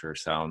puncture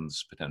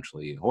sounds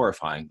potentially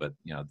horrifying. But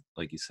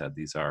like you said,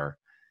 these are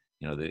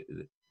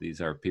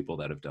these are people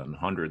that have done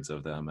hundreds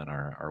of them and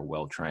are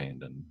well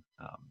trained, and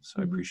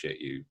so I appreciate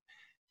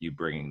you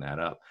bringing that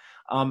up.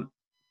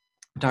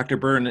 Dr.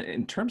 Byrne,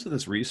 in terms of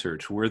this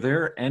research, were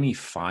there any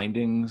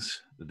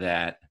findings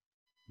that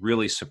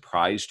really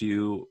surprised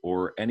you,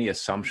 or any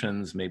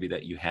assumptions maybe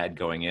that you had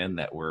going in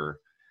that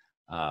were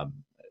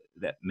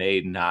that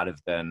may not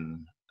have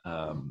been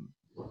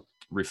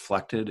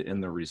reflected in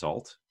the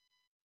result?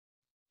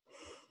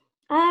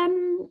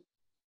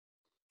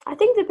 I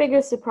think the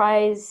biggest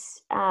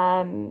surprise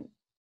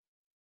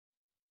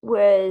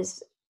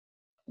was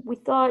we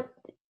thought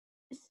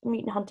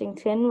Meat and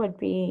Huntington would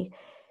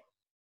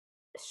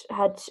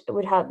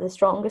have the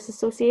strongest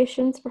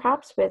associations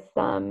perhaps with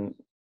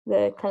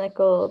the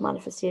clinical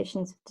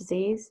manifestations of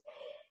disease,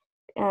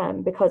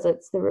 because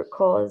it's the root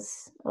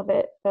cause of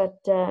it. But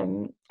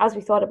as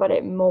we thought about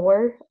it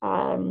more,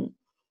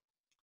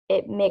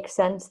 it makes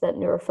sense that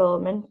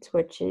neurofilament,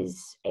 which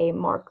is a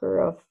marker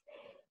of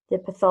the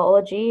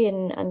pathology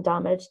and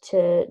damage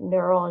to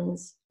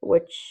neurons,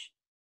 which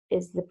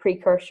is the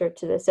precursor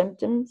to the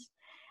symptoms,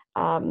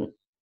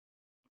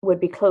 would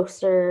be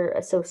closer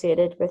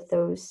associated with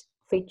those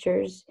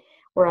features,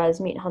 whereas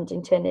Meat and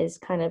Huntington is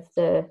kind of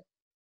the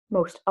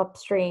most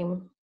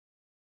upstream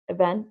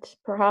event,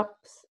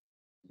 perhaps.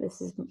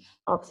 This is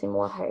obviously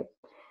more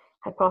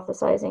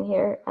hypothesizing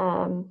here.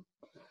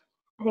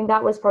 I think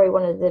that was probably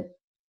one of the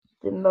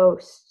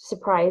most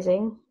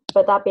surprising.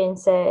 But that being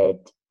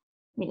said,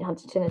 Meat and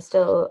Huntington is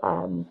still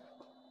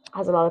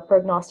has a lot of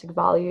prognostic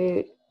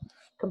value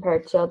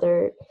compared to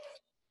other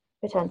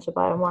potential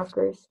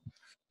biomarkers.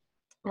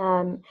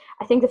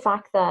 I think the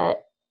fact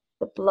that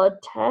the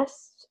blood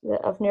test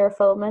of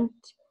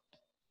neurofilament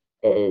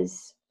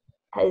is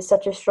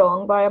such a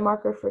strong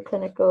biomarker for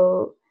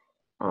clinical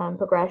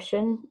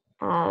progression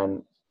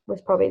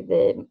is probably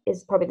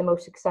the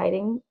most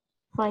exciting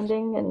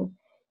finding, and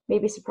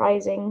maybe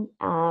surprising,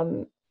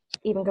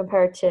 even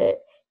compared to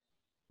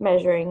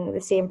measuring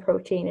the same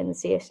protein in the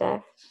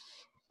CSF,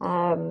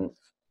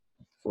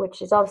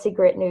 which is obviously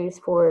great news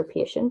for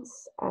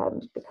patients,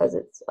 because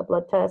it's a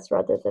blood test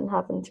rather than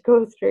having to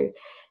go through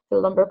the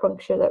lumbar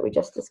puncture that we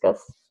just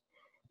discussed.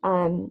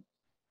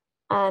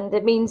 And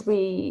it means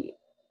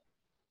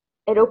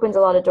it opens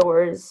a lot of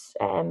doors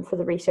for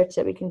the research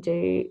that we can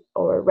do,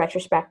 or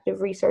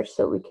retrospective research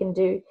that we can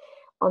do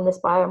on this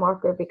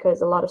biomarker,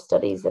 because a lot of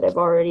studies that have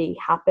already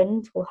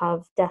happened will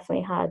have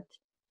definitely had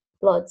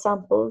blood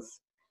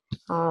samples.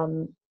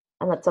 And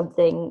that's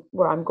something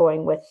where I'm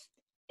going with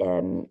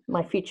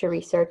my future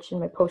research and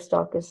my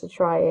postdoc, is to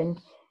try and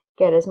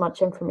get as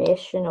much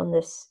information on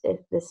this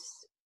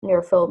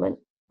neurofilament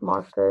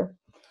marker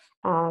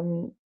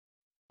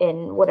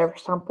in whatever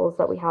samples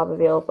that we have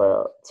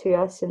available to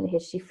us in the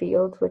HD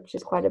field, which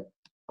is quite a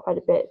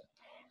bit.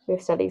 We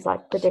have studies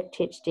like Predict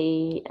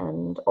HD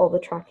and all the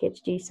Track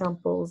HD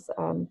samples,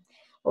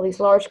 all these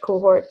large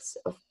cohorts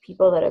of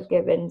people that have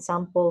given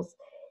samples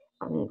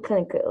and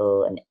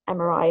clinical and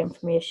MRI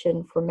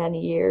information for many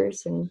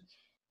years, and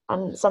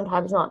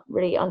sometimes not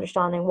really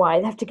understanding why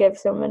they have to give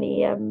so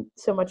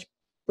much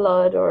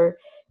blood or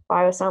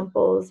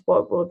biosamples,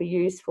 what will be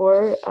used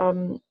for.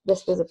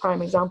 This was a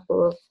prime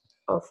example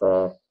of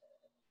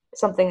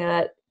something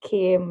that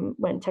came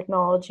when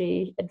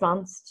technology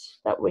advanced,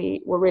 that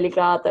we were really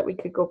glad that we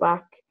could go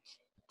back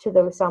to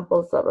those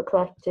samples that were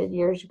collected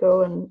years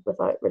ago, and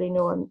without really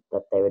knowing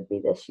that they would be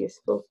this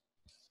useful.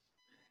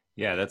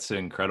 Yeah, that's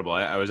incredible.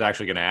 I was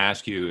actually going to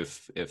ask you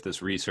if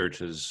this research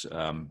has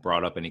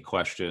brought up any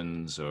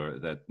questions, or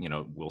that,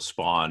 will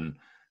spawn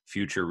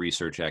future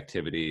research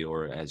activity,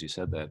 or, as you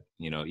said, that,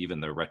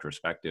 even the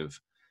retrospective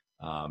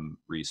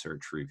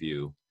research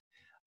review.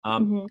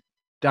 Mm-hmm.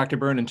 Dr.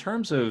 Byrne, in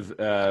terms of,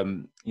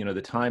 the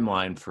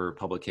timeline for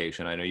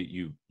publication, I know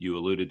you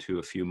alluded to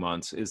a few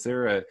months. Is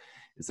there a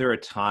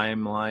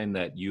timeline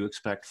that you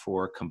expect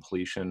for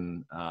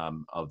completion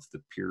of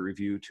the peer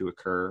review to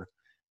occur,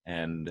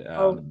 and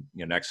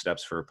next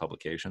steps for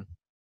publication?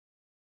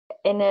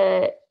 In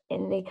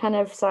the kind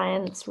of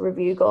science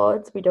review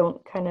guides, we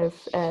don't kind of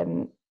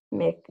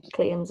make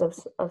claims of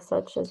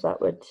such as that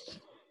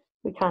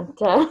we can't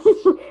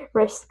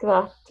risk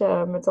that.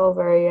 It's all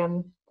very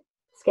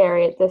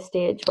scary at this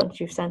stage once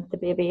you've sent the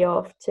baby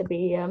off to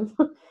be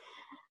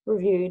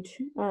reviewed.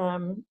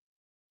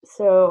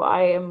 So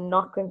I am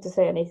not going to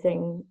say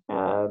anything.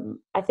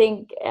 I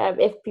think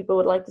if people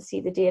would like to see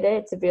the data,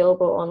 it's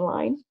available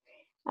online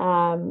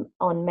on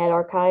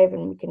medRxiv,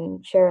 and we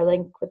can share a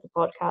link with the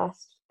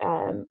podcast.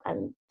 And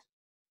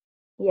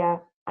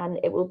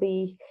it will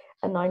be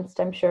announced,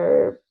 I'm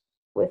sure,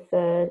 with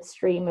a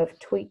stream of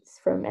tweets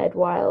from Ed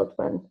Wild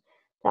when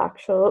the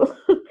actual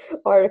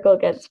article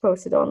gets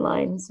posted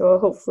online. So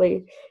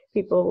hopefully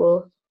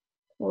people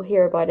will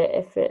hear about it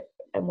if it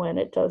and when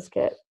it does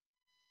get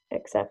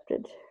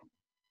accepted.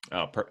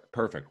 Oh,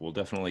 perfect. We'll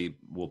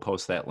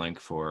post that link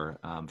for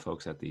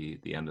folks at the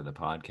end of the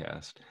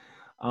podcast.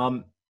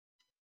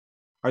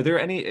 Are there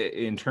any,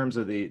 in terms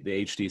of the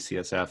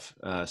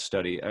HD-CSF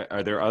study,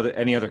 are there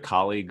any other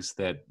colleagues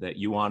that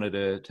you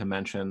wanted to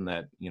mention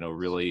that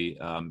really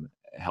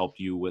helped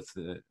you with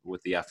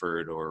the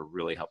effort, or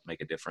really helped make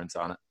a difference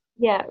on it?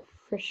 Yeah,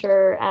 for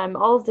sure.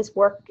 All of this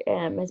work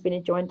has been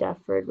a joint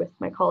effort with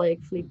my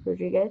colleague Felipe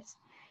Rodriguez,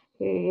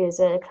 who is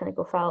a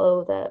clinical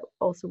fellow that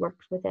also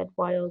works with Ed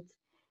Wild.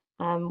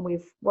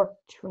 We've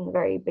worked from the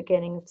very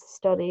beginning of the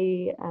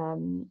study,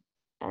 and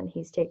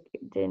he's did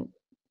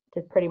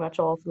pretty much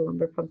all of the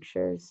lumbar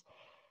punctures.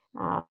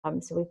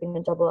 So we've been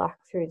a double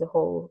act through the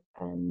whole,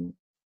 from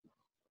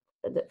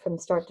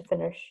start to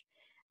finish.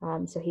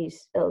 So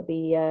it'll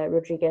be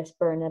Rodriguez,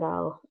 Byrne et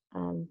al.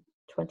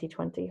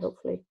 2020,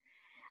 hopefully.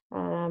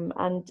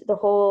 And the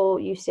whole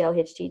UCL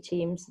HD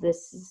team. So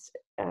this is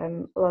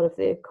a lot of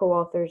the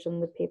co-authors on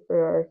the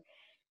paper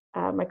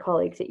are my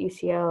colleagues at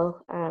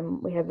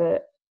UCL. We have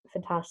a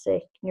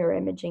fantastic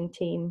neuroimaging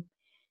team,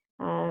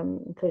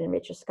 including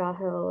Rachel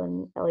Scahill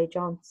and Ellie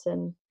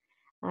Johnson,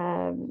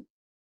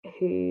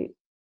 who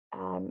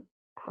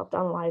helped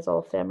analyze all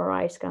of the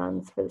MRI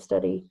scans for the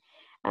study.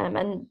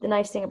 And the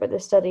nice thing about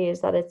this study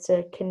is that it's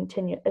a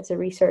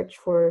resource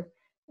for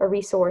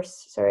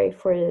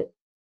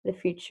the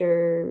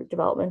future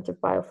development of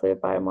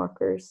biofluid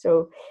biomarkers.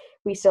 So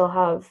we still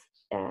have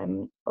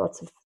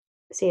lots of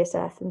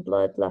CSF and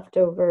blood left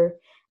over,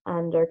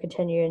 and are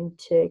continuing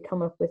to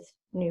come up with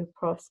new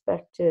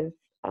prospective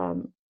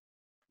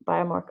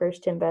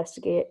biomarkers to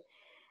investigate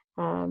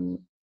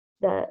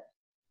that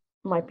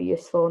might be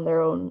useful in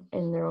their own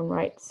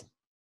rights.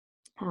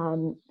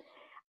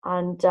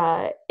 And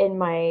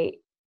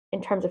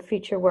in terms of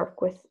future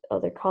work with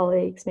other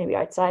colleagues, maybe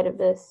outside of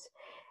this,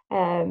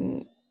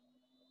 I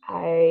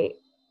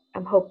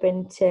am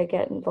hoping to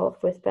get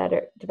involved with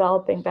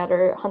developing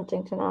better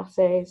Huntington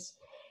assays.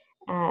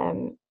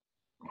 Kind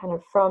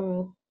of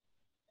from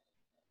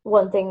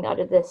one thing out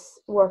of this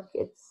work,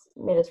 it's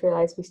made us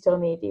realize we still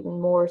need even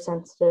more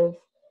sensitive,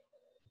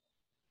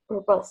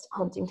 robust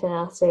Huntington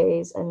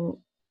assays, and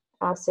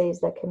assays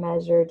that can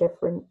measure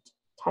different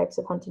types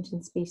of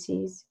Huntington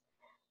species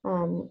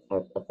of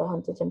the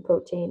Huntington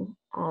protein,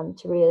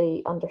 to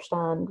really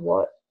understand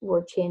what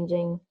we're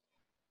changing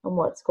and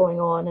what's going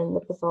on in the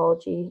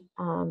pathology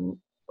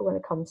when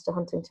it comes to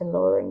Huntington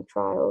lowering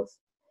trials.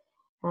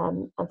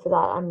 And for that,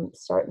 I'm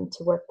starting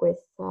to work with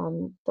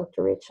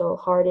Dr. Rachel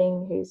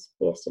Harding, who's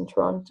based in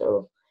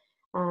Toronto,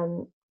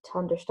 to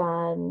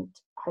understand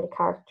how to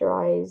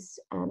characterize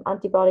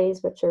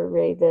antibodies, which are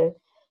really the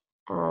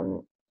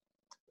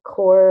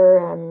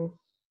core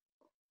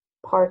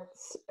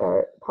parts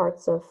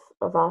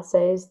of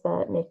assays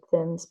that make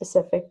them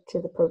specific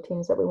to the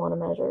proteins that we want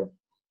to measure.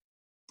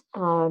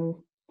 And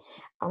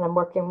I'm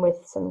working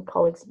with some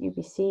colleagues at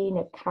UBC,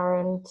 Nick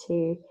Karen,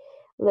 to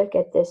look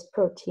at this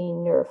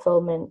protein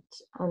neurofilament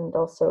and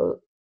also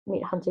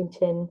meet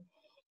huntingtin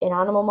in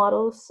animal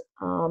models,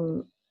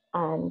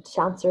 and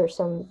to answer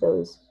some of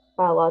those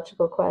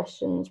biological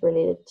questions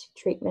related to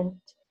treatment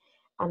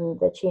and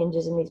the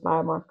changes in these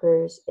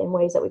biomarkers in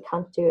ways that we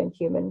can't do in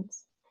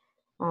humans.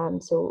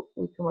 So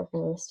we've been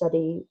working on a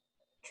study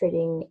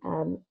treating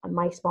a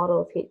mice model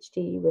of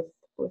HD with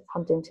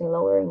huntingtin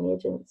lowering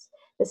agents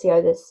to see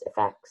how this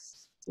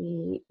affects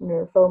the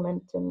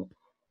neurofilament and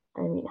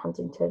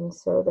huntingtin.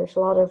 So there's a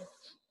lot of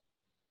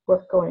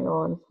work going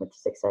on, which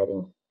is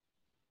exciting.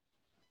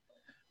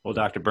 Well,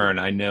 Dr. Byrne,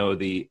 I know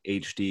the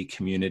HD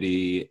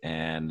community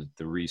and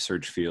the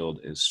research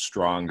field is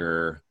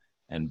stronger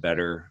and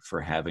better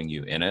for having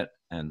you in it.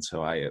 And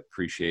so I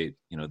appreciate,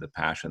 the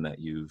passion that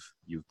you've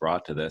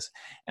brought to this.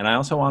 And I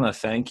also want to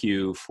thank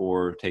you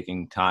for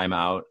taking time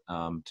out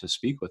to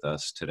speak with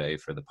us today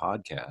for the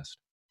podcast.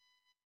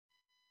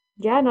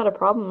 Yeah, not a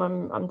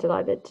problem. I'm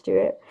delighted to do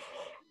it.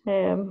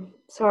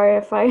 Sorry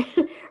if I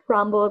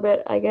ramble a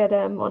bit. I get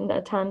on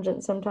a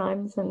tangent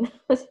sometimes. And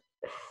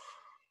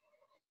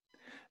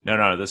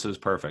No, this is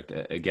perfect.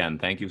 Again,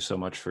 thank you so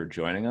much for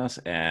joining us.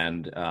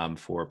 And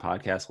for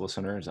podcast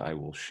listeners, I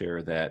will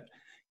share that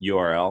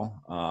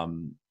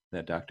URL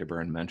that Dr.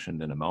 Byrne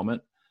mentioned in a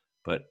moment.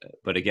 But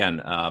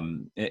again,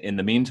 in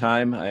the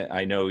meantime,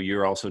 I know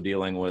you're also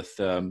dealing with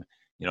a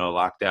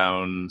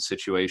lockdown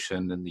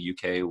situation in the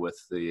UK with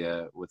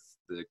the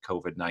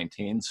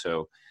COVID-19.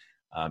 So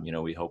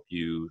we hope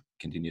you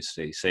continue to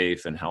stay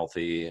safe and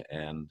healthy,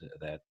 and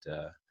that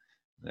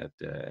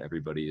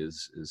everybody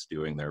is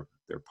doing their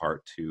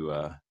part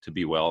to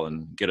be well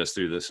and get us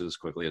through this as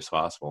quickly as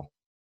possible.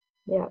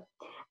 Yeah,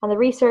 and the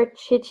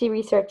HITCHY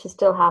research is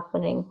still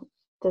happening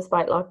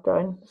despite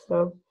lockdown.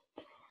 So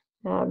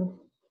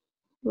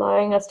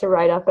allowing us to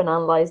write up and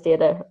analyze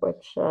data,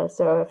 which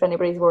so if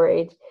anybody's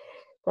worried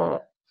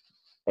that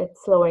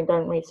it's slowing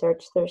down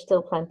research, there's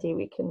still plenty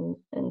we can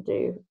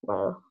do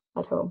well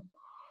at home.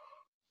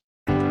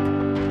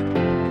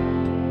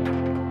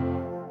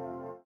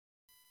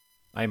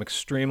 I am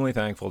extremely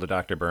thankful to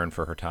Dr. Byrne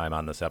for her time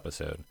on this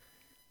episode.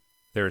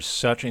 There is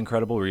such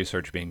incredible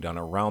research being done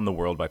around the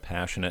world by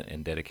passionate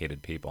and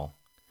dedicated people.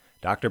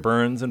 Dr.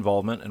 Byrne's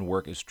involvement and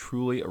work is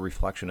truly a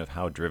reflection of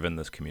how driven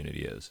this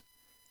community is.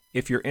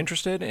 If you're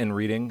interested in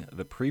reading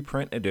the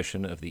preprint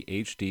edition of the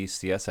HD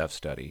CSF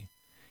study,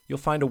 you'll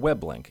find a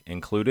web link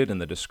included in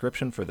the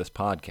description for this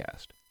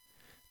podcast.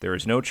 There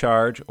is no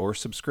charge or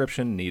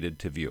subscription needed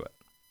to view it.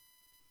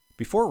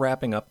 Before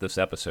wrapping up this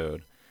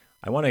episode,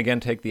 I want to again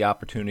take the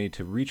opportunity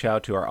to reach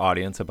out to our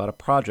audience about a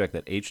project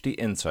that HD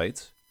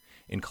Insights,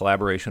 in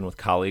collaboration with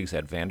colleagues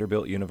at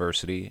Vanderbilt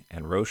University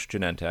and Roche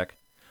Genentech,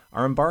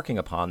 are embarking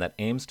upon that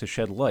aims to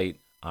shed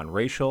light on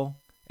racial,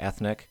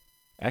 ethnic,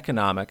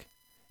 economic,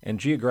 and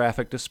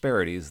geographic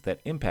disparities that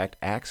impact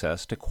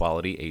access to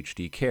quality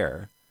HD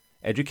care,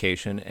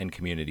 education, and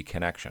community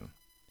connection.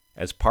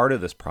 As part of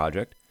this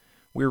project,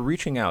 we're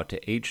reaching out to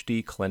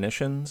HD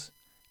clinicians,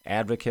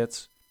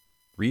 advocates,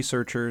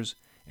 researchers,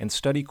 and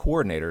study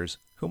coordinators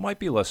who might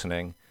be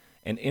listening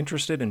and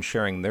interested in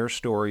sharing their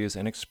stories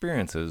and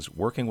experiences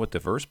working with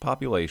diverse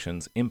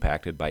populations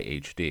impacted by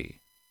HD.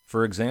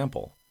 For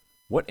example,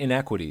 what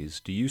inequities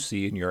do you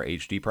see in your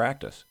HD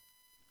practice?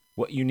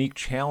 What unique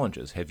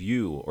challenges have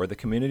you or the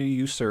community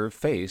you serve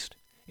faced,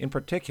 in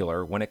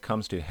particular when it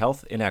comes to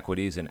health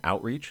inequities in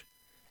outreach,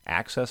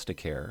 access to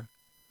care,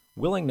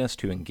 willingness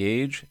to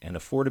engage, and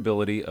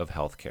affordability of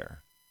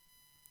healthcare?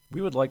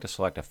 We would like to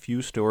select a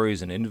few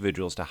stories and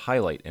individuals to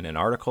highlight in an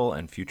article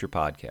and future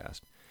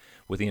podcast,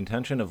 with the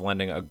intention of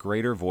lending a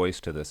greater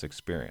voice to this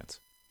experience.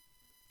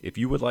 If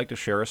you would like to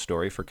share a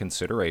story for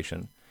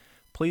consideration,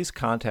 please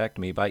contact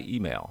me by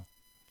email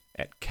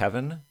at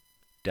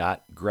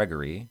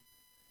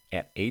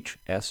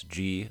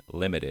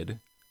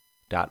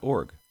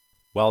kevin.gregory@hsglimited.org.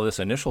 While this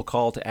initial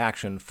call to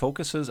action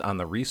focuses on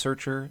the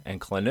researcher and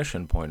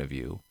clinician point of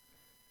view,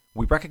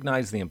 we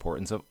recognize the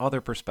importance of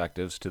other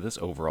perspectives to this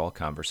overall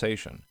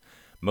conversation,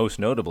 most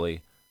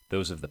notably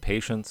those of the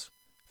patients,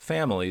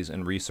 families,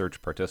 and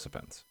research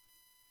participants.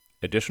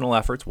 Additional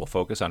efforts will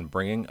focus on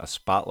bringing a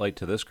spotlight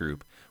to this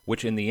group,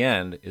 which in the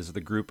end is the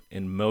group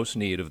in most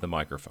need of the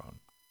microphone.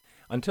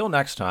 Until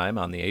next time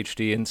on the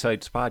HD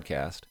Insights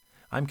podcast,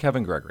 I'm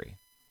Kevin Gregory.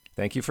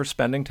 Thank you for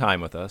spending time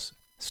with us.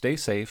 Stay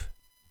safe,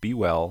 be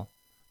well,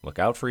 look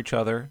out for each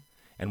other,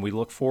 and we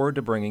look forward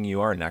to bringing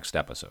you our next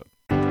episode.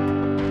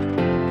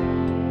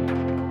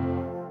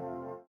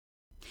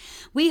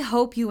 We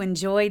hope you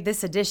enjoyed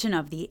this edition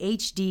of the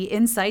HD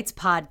Insights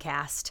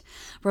podcast.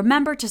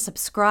 Remember to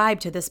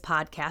subscribe to this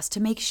podcast to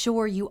make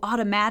sure you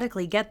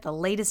automatically get the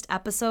latest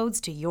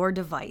episodes to your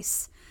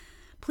device.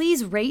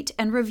 Please rate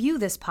and review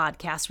this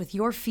podcast with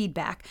your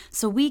feedback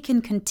so we can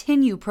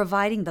continue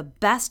providing the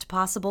best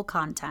possible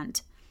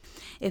content.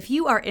 If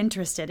you are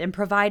interested in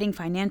providing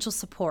financial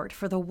support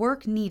for the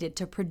work needed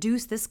to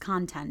produce this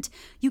content,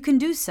 you can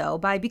do so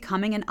by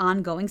becoming an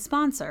ongoing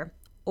sponsor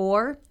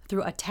or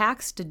through a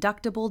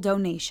tax-deductible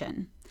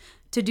donation.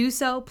 To do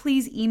so,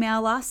 please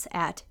email us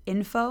at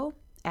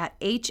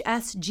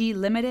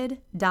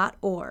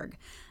info@hsglimited.org.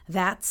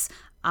 That's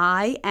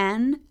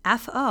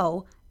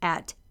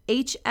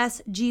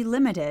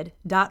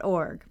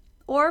info@hsglimited.org.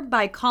 Or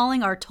by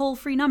calling our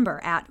toll-free number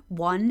at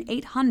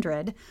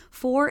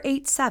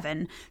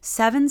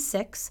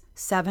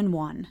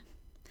 1-800-487-7671.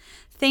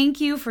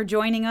 Thank you for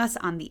joining us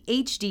on the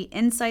HD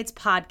Insights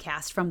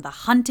podcast from the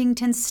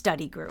Huntington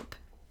Study Group.